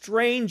word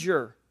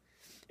stranger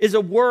is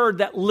a word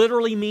that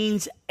literally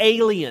means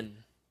alien.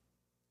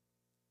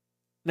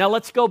 Now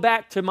let's go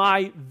back to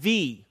my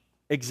V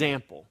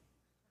example.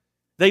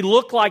 They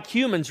look like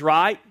humans,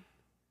 right?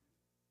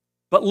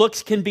 But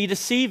looks can be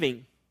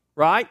deceiving,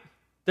 right?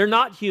 They're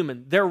not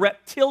human. They're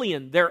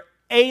reptilian. They're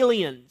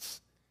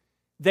aliens.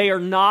 They are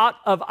not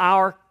of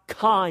our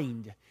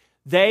kind.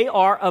 They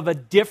are of a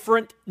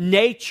different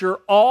nature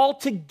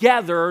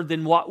altogether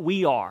than what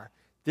we are.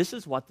 This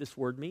is what this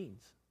word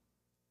means.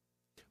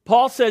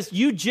 Paul says,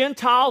 you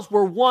Gentiles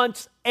were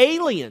once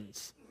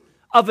aliens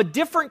of a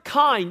different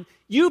kind.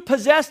 You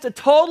possessed a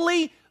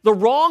totally the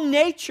wrong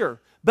nature.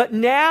 But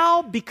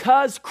now,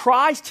 because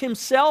Christ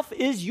Himself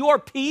is your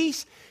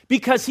peace,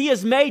 because He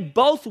has made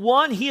both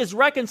one, He has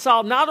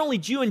reconciled not only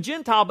Jew and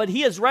Gentile, but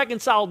He has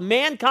reconciled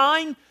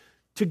mankind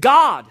to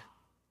God.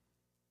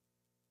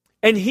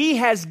 And He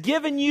has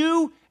given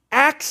you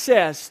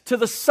access to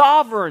the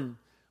sovereign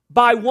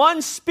by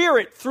one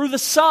Spirit through the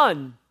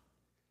Son.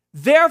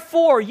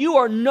 Therefore, you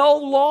are no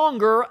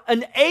longer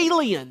an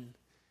alien.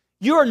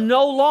 You are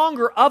no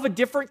longer of a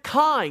different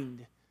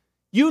kind.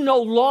 You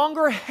no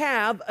longer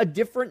have a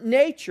different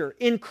nature.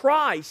 In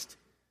Christ,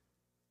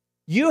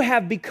 you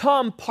have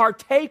become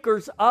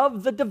partakers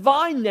of the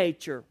divine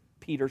nature,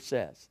 Peter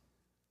says.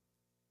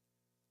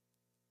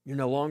 You're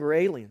no longer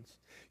aliens.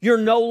 You're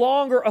no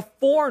longer a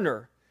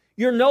foreigner.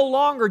 You're no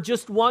longer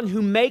just one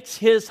who makes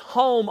his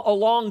home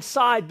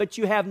alongside, but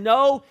you have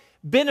no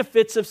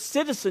benefits of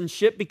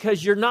citizenship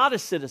because you're not a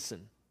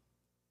citizen.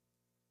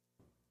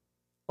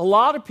 A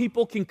lot of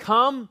people can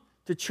come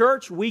to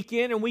church week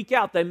in and week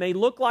out. They may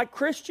look like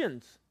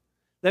Christians.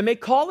 They may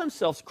call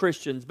themselves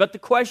Christians. But the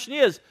question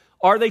is,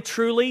 are they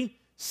truly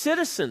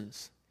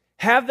citizens?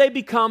 have they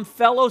become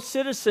fellow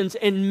citizens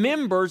and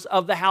members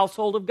of the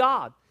household of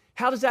God.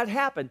 How does that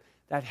happen?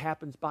 That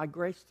happens by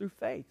grace through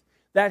faith.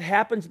 That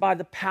happens by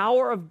the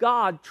power of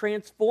God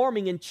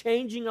transforming and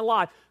changing a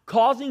life,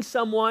 causing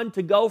someone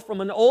to go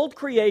from an old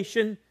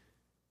creation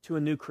to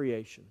a new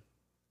creation.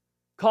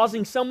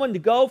 Causing someone to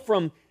go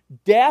from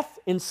death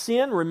and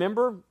sin.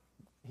 Remember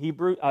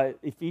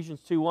Ephesians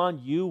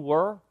 2:1, you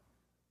were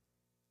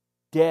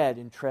dead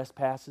in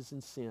trespasses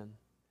and sin,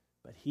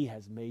 but He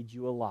has made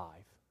you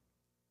alive.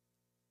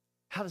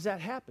 How does that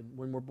happen?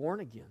 When we're born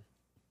again.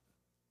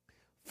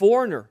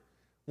 Foreigner,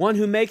 one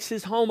who makes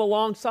his home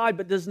alongside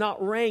but does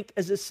not rank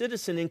as a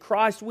citizen. In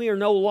Christ we are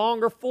no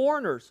longer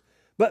foreigners,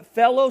 but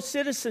fellow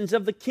citizens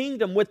of the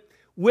kingdom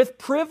with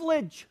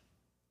privilege.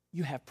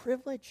 You have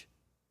privilege.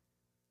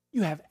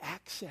 You have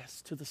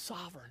access to the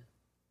sovereign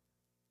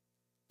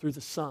through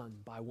the Son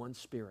by one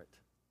Spirit.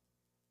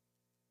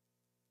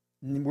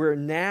 We're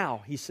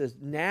now, he says,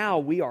 now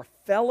we are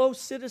fellow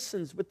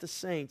citizens with the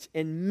saints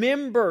and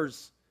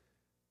members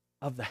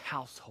of the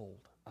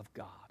household of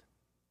God.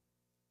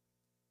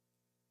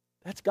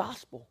 That's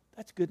gospel.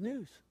 That's good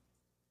news.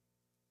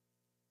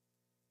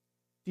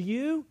 Do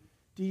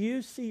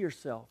you see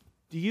yourself?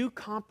 Do you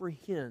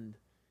comprehend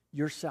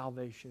your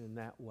salvation in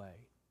that way?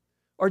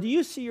 Or do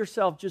you see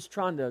yourself just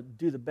trying to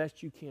do the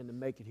best you can to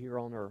make it here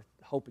on earth,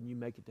 hoping you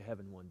make it to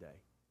heaven one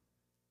day?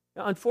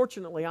 Now,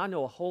 unfortunately, I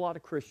know a whole lot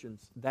of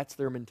Christians, that's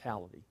their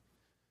mentality.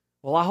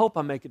 Well, I hope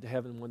I make it to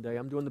heaven one day.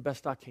 I'm doing the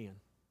best I can.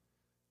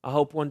 I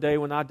hope one day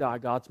when I die,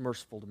 God's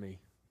merciful to me.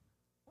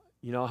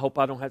 I hope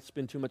I don't have to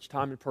spend too much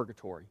time in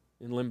purgatory,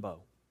 in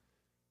limbo.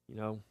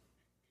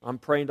 I'm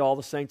praying to all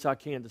the saints I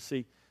can to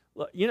see.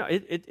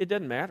 It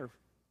doesn't matter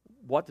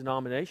what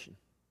denomination.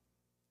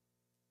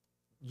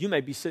 You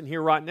may be sitting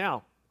here right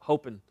now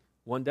hoping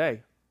one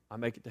day I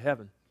make it to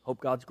heaven.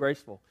 Hope God's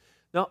graceful.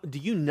 Now, do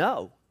you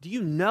know? Do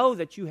you know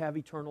that you have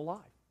eternal life?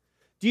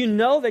 Do you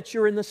know that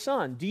you're in the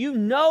Son? Do you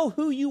know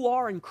who you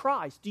are in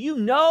Christ? Do you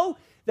know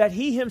that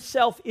He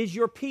Himself is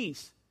your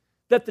peace?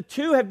 That the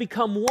two have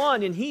become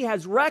one and He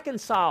has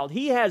reconciled.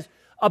 He has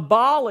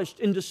abolished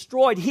and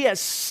destroyed. He has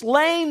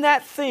slain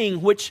that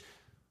thing which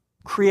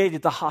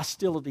created the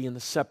hostility and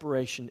the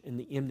separation and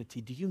the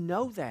enmity. Do you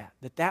know that?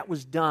 That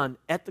was done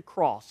at the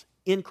cross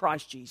in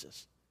Christ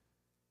Jesus.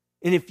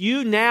 And if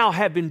you now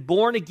have been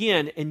born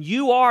again and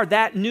you are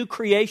that new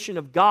creation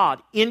of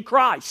God in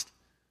Christ,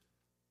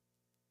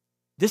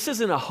 this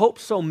isn't a hope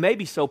so,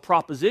 maybe so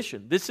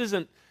proposition. This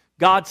isn't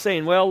God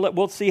saying, well,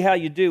 we'll see how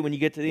you do when you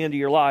get to the end of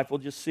your life. We'll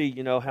just see,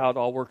 how it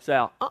all works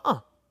out.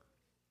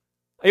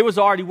 It was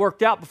already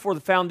worked out before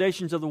the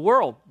foundations of the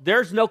world.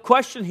 There's no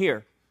question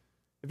here.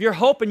 If you're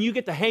hoping you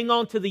get to hang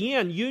on to the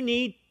end, you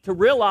need to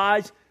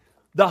realize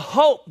the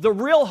hope, the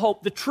real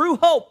hope, the true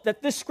hope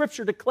that this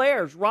Scripture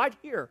declares right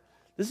here.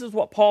 This is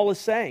what Paul is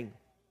saying.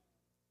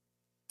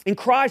 In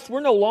Christ, we're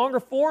no longer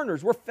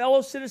foreigners. We're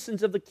fellow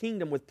citizens of the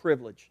kingdom with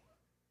privilege.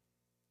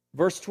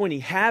 Verse 20,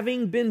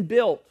 having been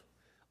built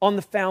on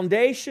the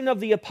foundation of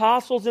the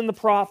apostles and the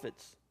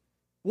prophets.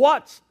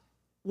 What's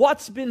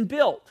been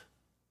built?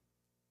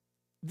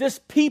 This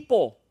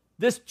people,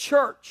 this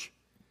church,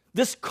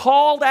 this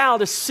called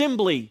out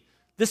assembly,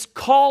 these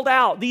called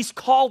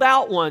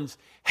out ones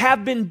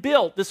have been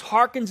built. This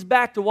harkens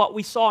back to what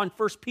we saw in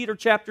 1 Peter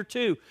chapter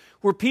 2,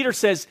 where Peter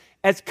says,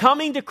 as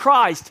coming to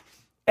Christ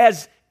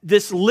as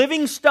this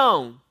living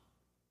stone,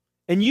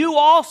 and you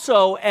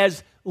also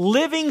as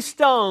living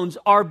stones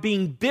are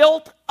being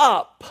built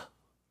up,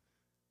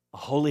 a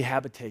holy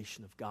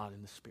habitation of God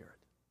in the Spirit.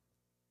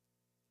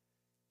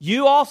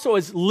 You also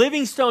as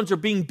living stones are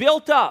being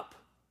built up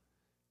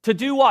to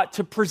do what?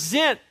 To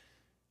present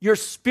your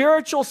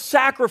spiritual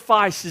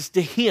sacrifices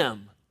to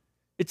Him.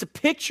 It's a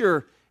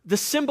picture, the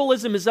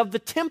symbolism is of the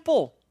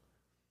temple.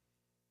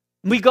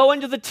 We go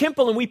into the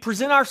temple and we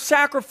present our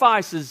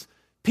sacrifices.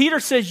 Peter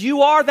says,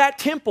 you are that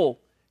temple.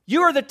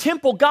 You are the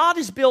temple God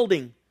is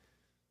building.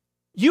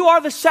 You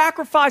are the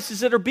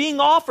sacrifices that are being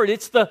offered.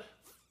 It's the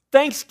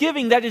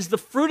thanksgiving that is the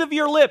fruit of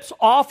your lips,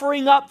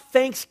 offering up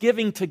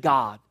thanksgiving to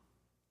God.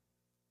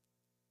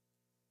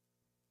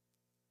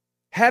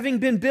 Having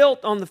been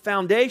built on the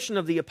foundation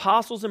of the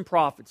apostles and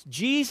prophets,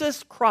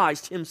 Jesus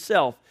Christ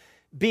Himself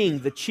being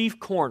the chief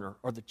corner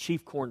or the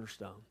chief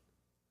cornerstone.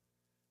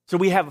 So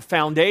we have a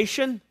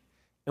foundation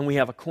and we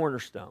have a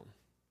cornerstone.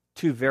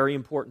 Two very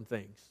important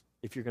things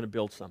if you're going to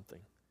build something.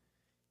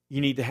 You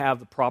need to have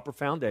the proper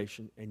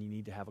foundation and you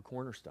need to have a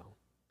cornerstone.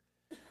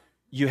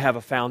 You have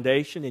a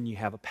foundation and you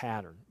have a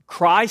pattern.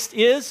 Christ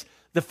is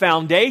the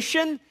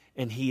foundation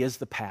and He is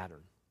the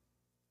pattern.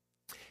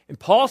 And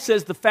Paul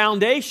says the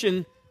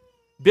foundation,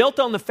 built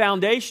on the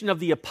foundation of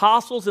the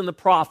apostles and the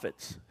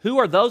prophets. Who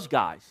are those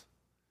guys?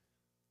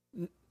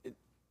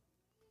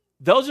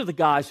 Those are the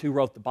guys who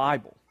wrote the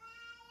Bible.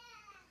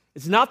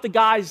 It's not the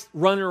guys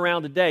running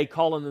around today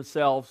calling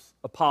themselves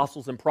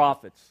apostles and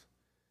prophets.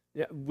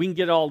 We can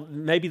get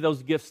maybe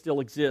those gifts still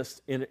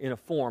exist in a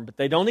form, but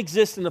they don't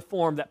exist in the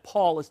form that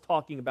Paul is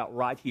talking about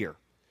right here.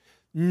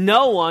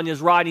 No one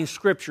is writing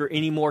Scripture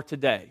anymore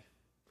today.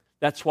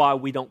 That's why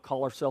we don't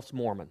call ourselves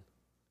Mormon,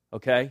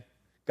 okay?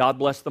 God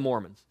bless the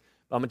Mormons.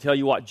 But I'm going to tell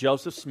you what,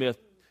 Joseph Smith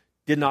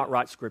did not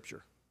write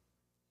Scripture.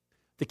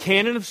 The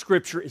canon of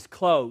Scripture is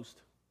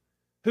closed.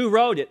 Who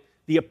wrote it?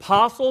 The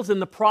apostles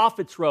and the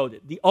prophets wrote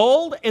it. The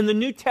Old and the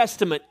New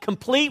Testament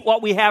complete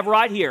what we have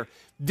right here.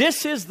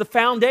 This is the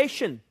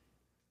foundation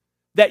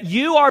that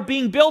you are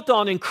being built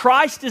on, and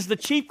Christ is the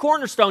chief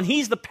cornerstone.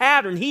 He's the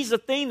pattern. He's the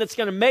thing that's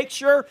going to make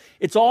sure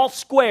it's all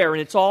square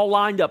and it's all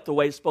lined up the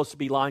way it's supposed to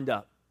be lined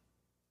up.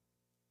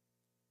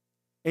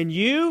 And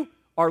you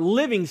are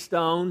living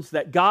stones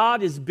that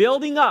God is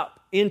building up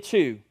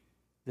into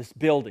this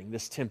building,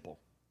 this temple,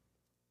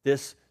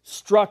 this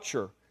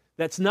structure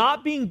that's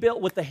not being built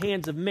with the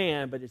hands of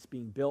man, but it's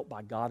being built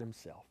by God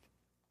Himself.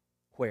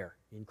 Where?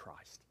 In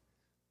Christ.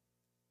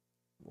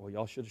 Well,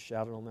 y'all should have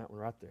shouted on that one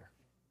right there.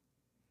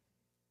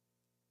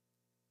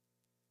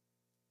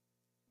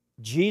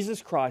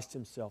 Jesus Christ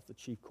Himself, the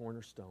chief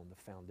cornerstone,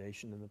 the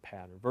foundation and the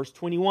pattern. Verse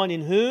 21,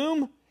 in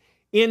whom?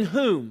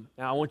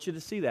 Now I want you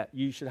to see that.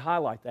 You should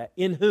highlight that.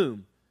 In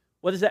whom?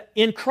 What is that?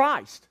 In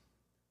Christ.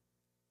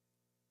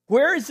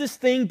 Where is this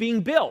thing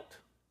being built?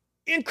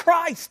 In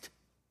Christ.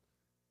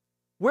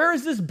 Where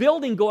is this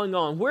building going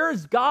on? Where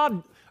is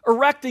God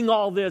erecting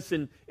all this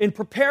and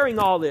preparing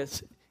all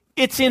this?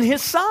 It's in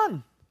His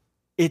Son.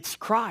 It's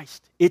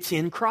Christ. It's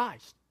in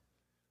Christ.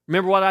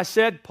 Remember what I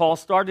said? Paul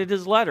started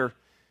his letter.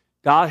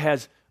 God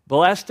has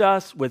blessed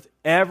us with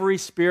every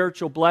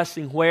spiritual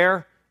blessing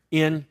where?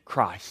 In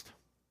Christ.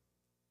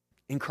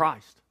 In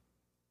Christ.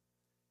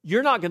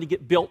 You're not going to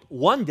get built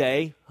one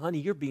day. Honey,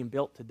 you're being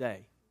built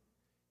today.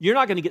 You're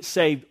not going to get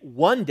saved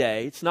one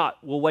day. It's not,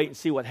 we'll wait and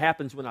see what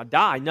happens when I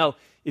die. No,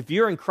 if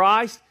you're in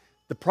Christ,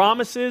 the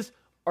promises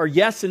are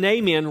yes and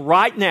amen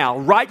right now,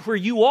 right where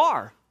you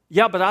are.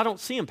 Yeah, but I don't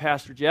see them,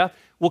 Pastor Jeff.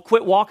 Well,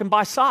 quit walking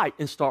by sight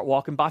and start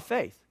walking by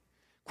faith.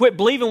 Quit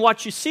believing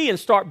what you see and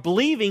start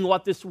believing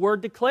what this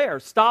word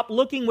declares. Stop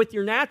looking with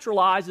your natural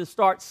eyes and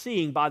start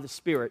seeing by the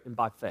Spirit and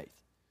by faith.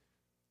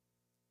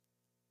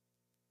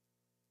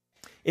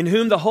 In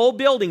whom the whole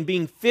building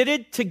being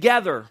fitted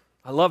together.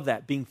 I love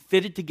that, being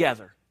fitted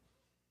together.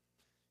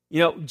 You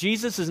know,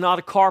 Jesus is not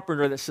a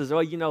carpenter that says, oh,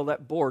 you know,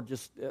 that board,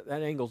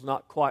 that angle's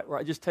not quite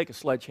right. Just take a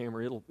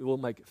sledgehammer, it will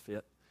make it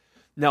fit.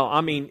 No,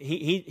 I mean,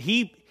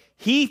 he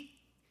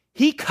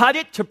cut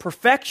it to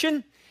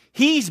perfection.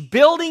 He's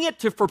building it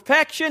to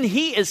perfection.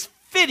 He is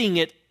fitting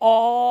it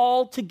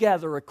all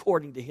together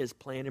according to His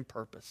plan and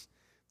purpose.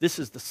 This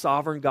is the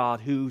sovereign God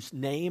whose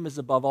name is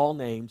above all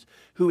names,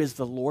 who is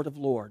the Lord of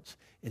lords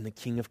and the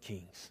King of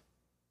kings.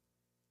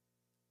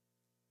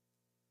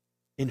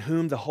 In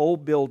whom the whole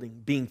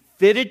building, being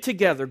fitted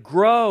together,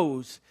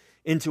 grows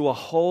into a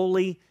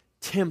holy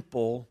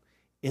temple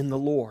in the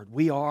Lord.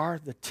 We are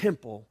the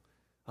temple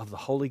of the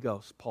Holy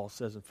Ghost, Paul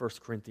says in 1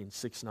 Corinthians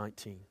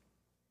 6:19.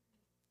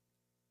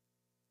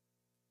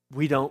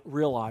 We don't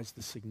realize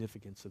the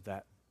significance of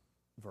that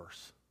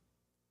verse.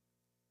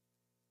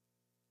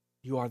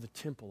 You are the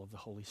temple of the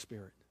Holy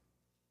Spirit.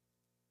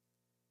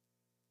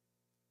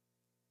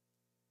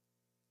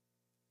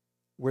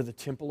 We're the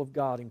temple of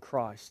God in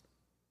Christ.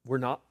 We're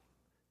not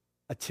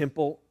a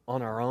temple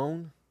on our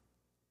own.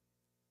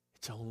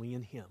 It's only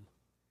in Him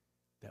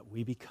that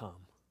we become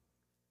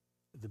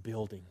the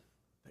building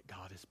that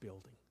God is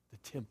building,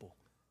 the temple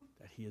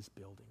that He is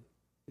building.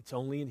 It's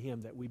only in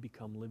Him that we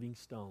become living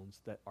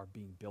stones that are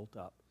being built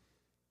up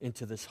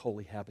into this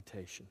holy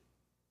habitation.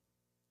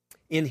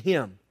 In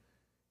Him,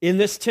 in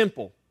this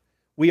temple,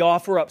 we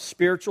offer up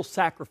spiritual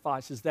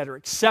sacrifices that are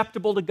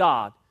acceptable to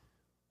God.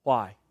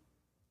 Why?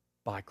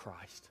 By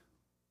Christ.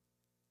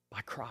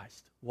 By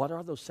Christ. What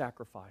are those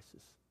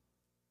sacrifices?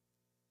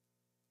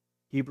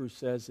 Hebrews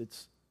says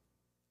it's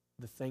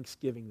the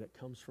thanksgiving that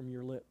comes from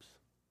your lips.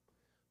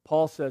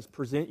 Paul says,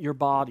 present your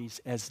bodies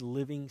as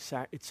living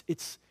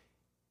sacrifices.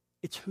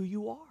 It's who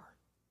you are.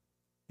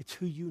 It's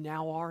who you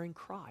now are in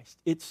Christ.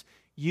 It's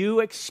you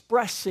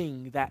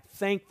expressing that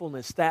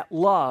thankfulness, that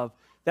love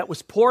that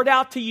was poured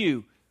out to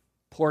you,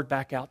 poured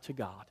back out to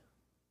God.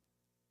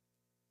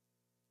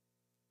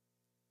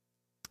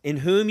 In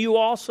whom you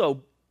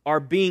also are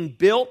being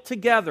built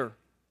together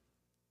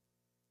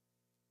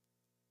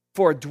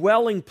for a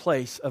dwelling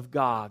place of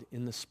God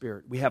in the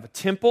Spirit. We have a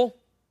temple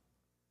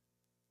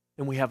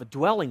and we have a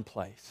dwelling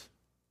place.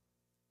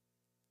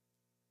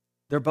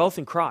 They're both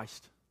in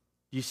Christ.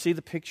 Do you see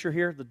the picture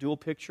here, the dual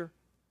picture?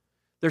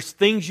 There's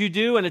things you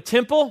do in a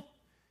temple,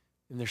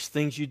 and there's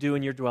things you do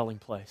in your dwelling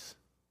place.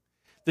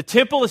 The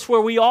temple is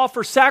where we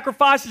offer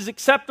sacrifices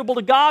acceptable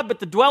to God, but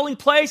the dwelling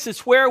place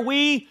is where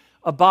we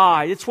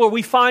abide. It's where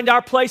we find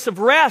our place of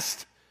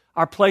rest,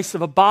 our place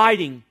of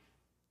abiding.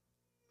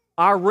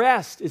 Our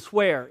rest is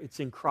where?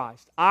 It's in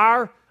Christ.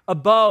 Our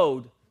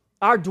abode,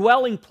 our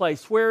dwelling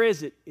place, where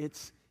is it?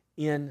 It's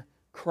in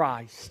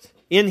Christ.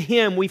 In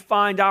Him we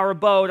find our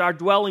abode, our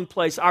dwelling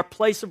place, our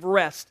place of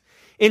rest.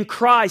 In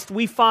Christ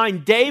we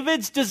find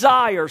David's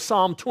desire,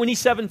 Psalm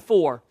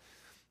 27:4,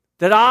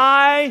 that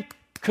I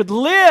could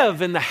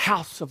live in the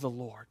house of the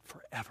Lord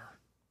forever.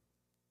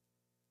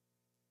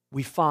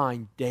 We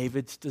find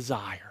David's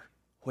desire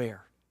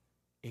where?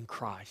 In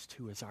Christ,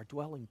 who is our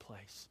dwelling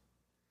place.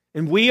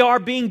 And we are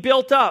being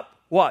built up,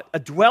 what? A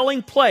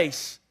dwelling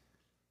place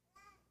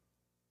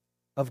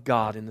of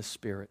God in the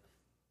Spirit.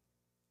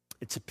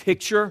 It's a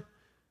picture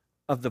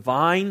of the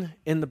vine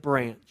and the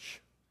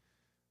branch.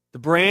 The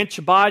branch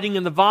abiding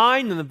in the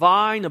vine and the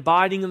vine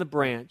abiding in the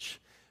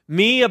branch.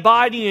 Me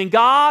abiding in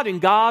God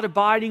and God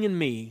abiding in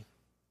me.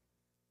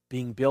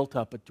 Being built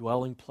up a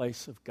dwelling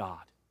place of God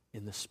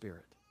in the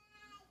Spirit.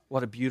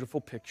 What a beautiful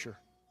picture.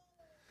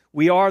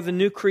 We are the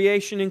new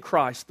creation in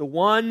Christ, the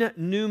one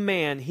new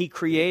man He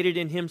created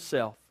in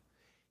Himself.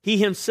 He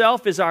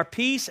Himself is our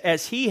peace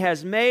as He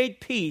has made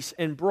peace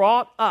and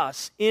brought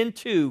us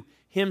into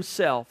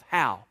Himself.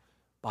 How?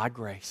 By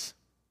grace.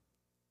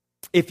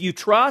 If you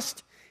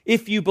trust,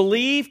 if you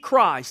believe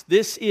Christ,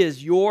 this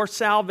is your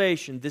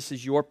salvation. This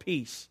is your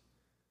peace.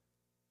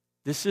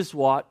 This is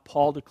what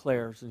Paul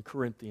declares in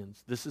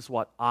Corinthians. This is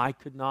what eye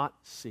could not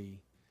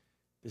see.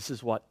 This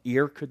is what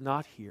ear could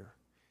not hear.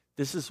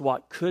 This is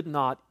what could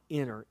not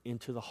enter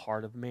into the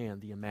heart of man,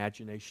 the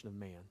imagination of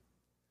man.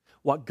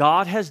 What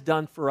God has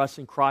done for us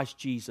in Christ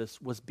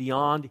Jesus was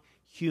beyond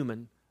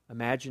human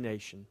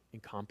imagination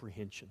and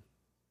comprehension.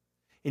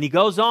 And he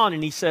goes on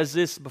and he says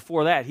this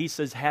before that. He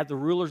says, had the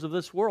rulers of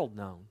this world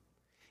known.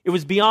 It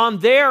was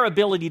beyond their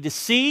ability to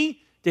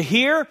see, to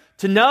hear,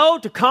 to know,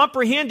 to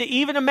comprehend, to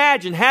even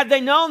imagine. Had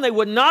they known, they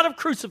would not have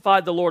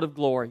crucified the Lord of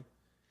glory.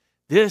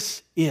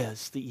 This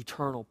is the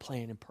eternal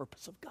plan and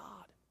purpose of God.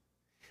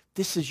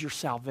 This is your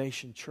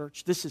salvation,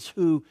 church. This is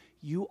who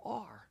you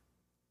are.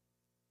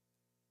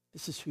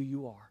 This is who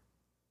you are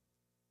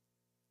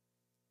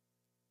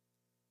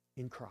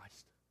in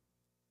Christ.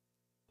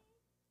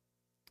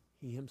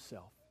 He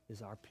Himself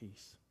is our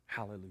peace.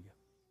 Hallelujah.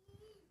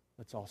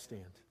 Let's all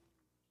stand.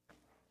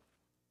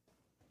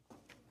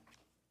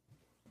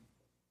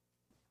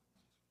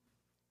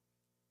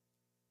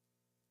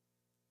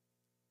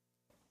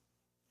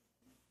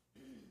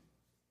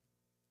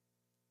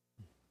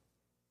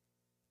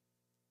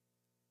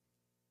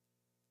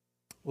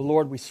 Well,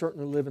 Lord, we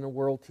certainly live in a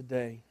world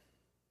today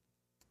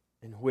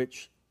in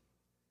which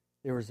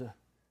there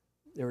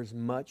is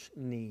much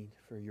need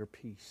for your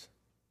peace.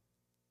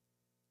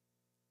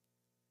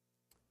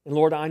 And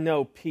Lord, I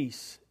know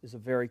peace is a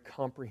very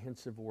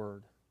comprehensive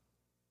word.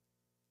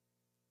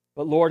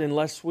 But Lord,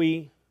 unless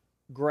we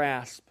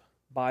grasp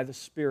by the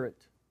Spirit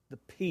the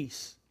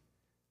peace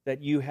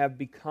that you have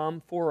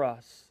become for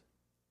us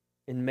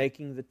in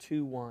making the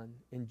two one,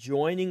 in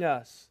joining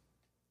us,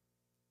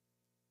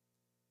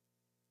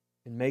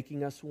 in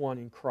making us one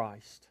in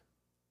Christ,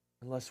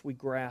 unless we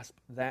grasp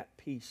that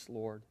peace,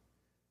 Lord,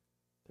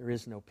 there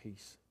is no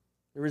peace.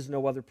 There is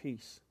no other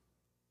peace.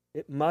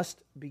 It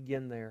must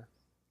begin there.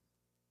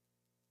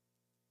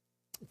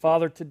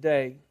 Father,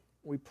 today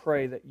we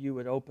pray that you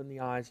would open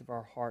the eyes of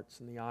our hearts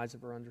and the eyes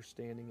of our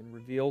understanding and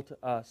reveal to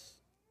us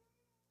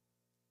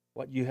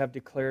what you have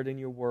declared in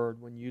your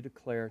word when you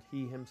declared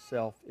He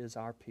Himself is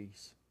our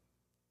peace.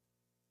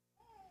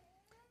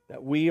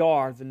 That we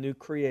are the new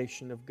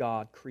creation of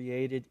God,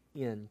 created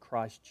in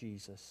Christ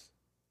Jesus.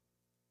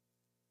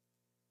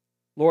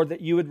 Lord,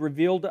 that you would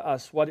reveal to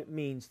us what it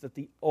means that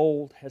the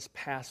old has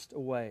passed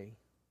away,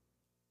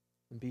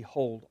 and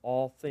behold,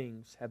 all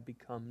things have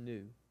become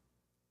new.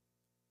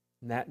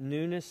 And that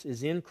newness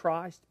is in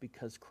Christ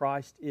because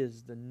Christ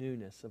is the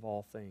newness of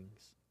all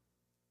things.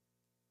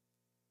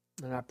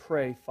 And I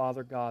pray,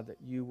 Father God, that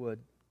you would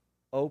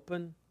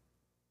open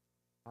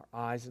our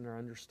eyes and our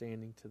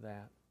understanding to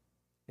that.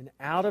 And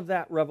out of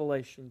that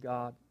revelation,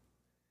 God,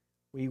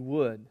 we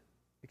would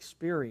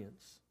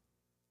experience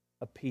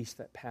a peace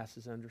that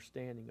passes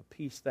understanding, a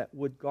peace that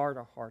would guard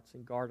our hearts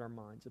and guard our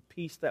minds, a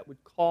peace that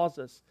would cause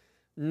us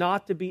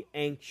not to be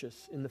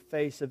anxious in the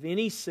face of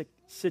any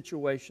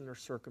situation or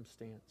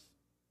circumstance.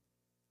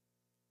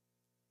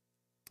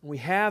 We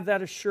have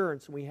that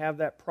assurance and we have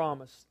that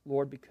promise,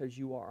 Lord, because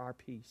you are our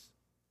peace.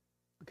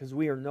 Because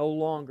we are no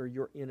longer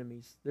your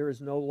enemies. There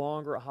is no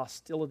longer a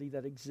hostility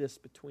that exists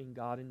between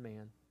God and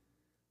man.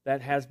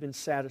 That has been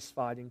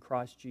satisfied in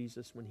Christ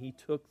Jesus when He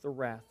took the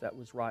wrath that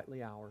was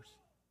rightly ours.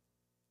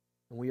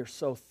 And we are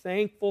so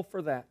thankful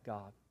for that,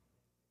 God.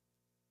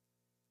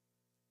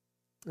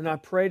 And I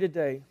pray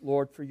today,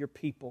 Lord, for your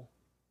people,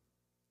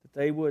 that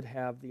they would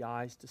have the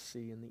eyes to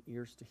see and the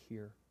ears to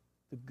hear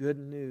the good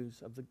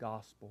news of the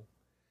gospel.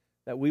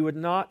 That we would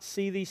not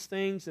see these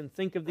things and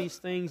think of these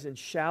things in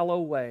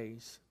shallow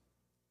ways,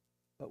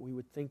 but we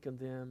would think of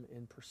them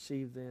and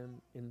perceive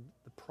them in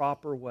the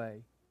proper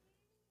way,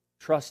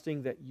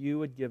 trusting that you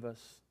would give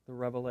us the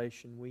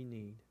revelation we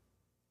need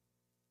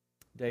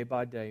day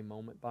by day,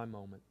 moment by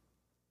moment.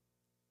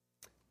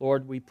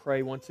 Lord, we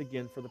pray once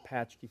again for the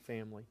Patchke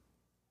family.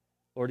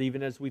 Lord,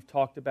 even as we've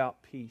talked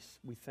about peace,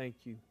 we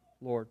thank you,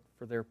 Lord,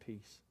 for their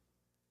peace.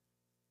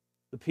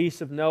 The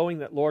peace of knowing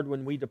that, Lord,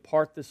 when we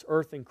depart this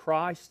earth in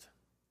Christ,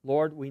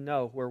 Lord, we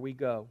know where we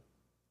go.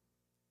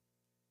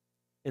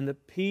 And the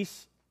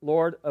peace,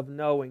 Lord, of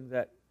knowing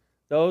that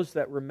those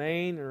that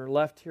remain and are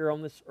left here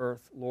on this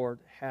earth, Lord,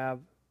 have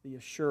the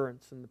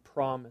assurance and the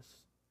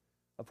promise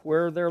of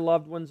where their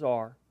loved ones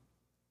are,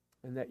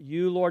 and that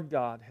you, Lord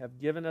God, have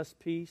given us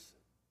peace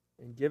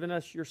and given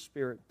us your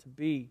Spirit to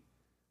be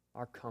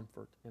our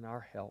comfort and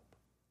our help.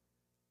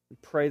 We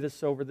pray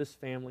this over this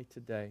family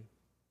today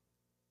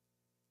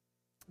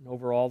and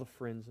over all the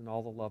friends and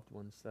all the loved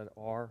ones that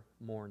are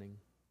mourning.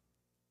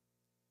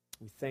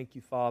 We thank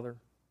you, Father,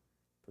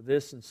 for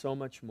this and so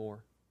much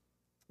more.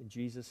 In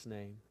Jesus'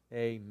 name,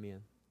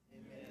 amen.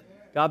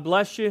 God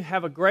bless you.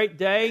 Have a great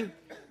day.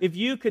 If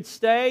you could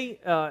stay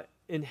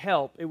and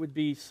help, it would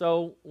be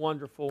so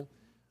wonderful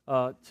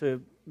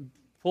to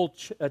pull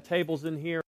tables in here.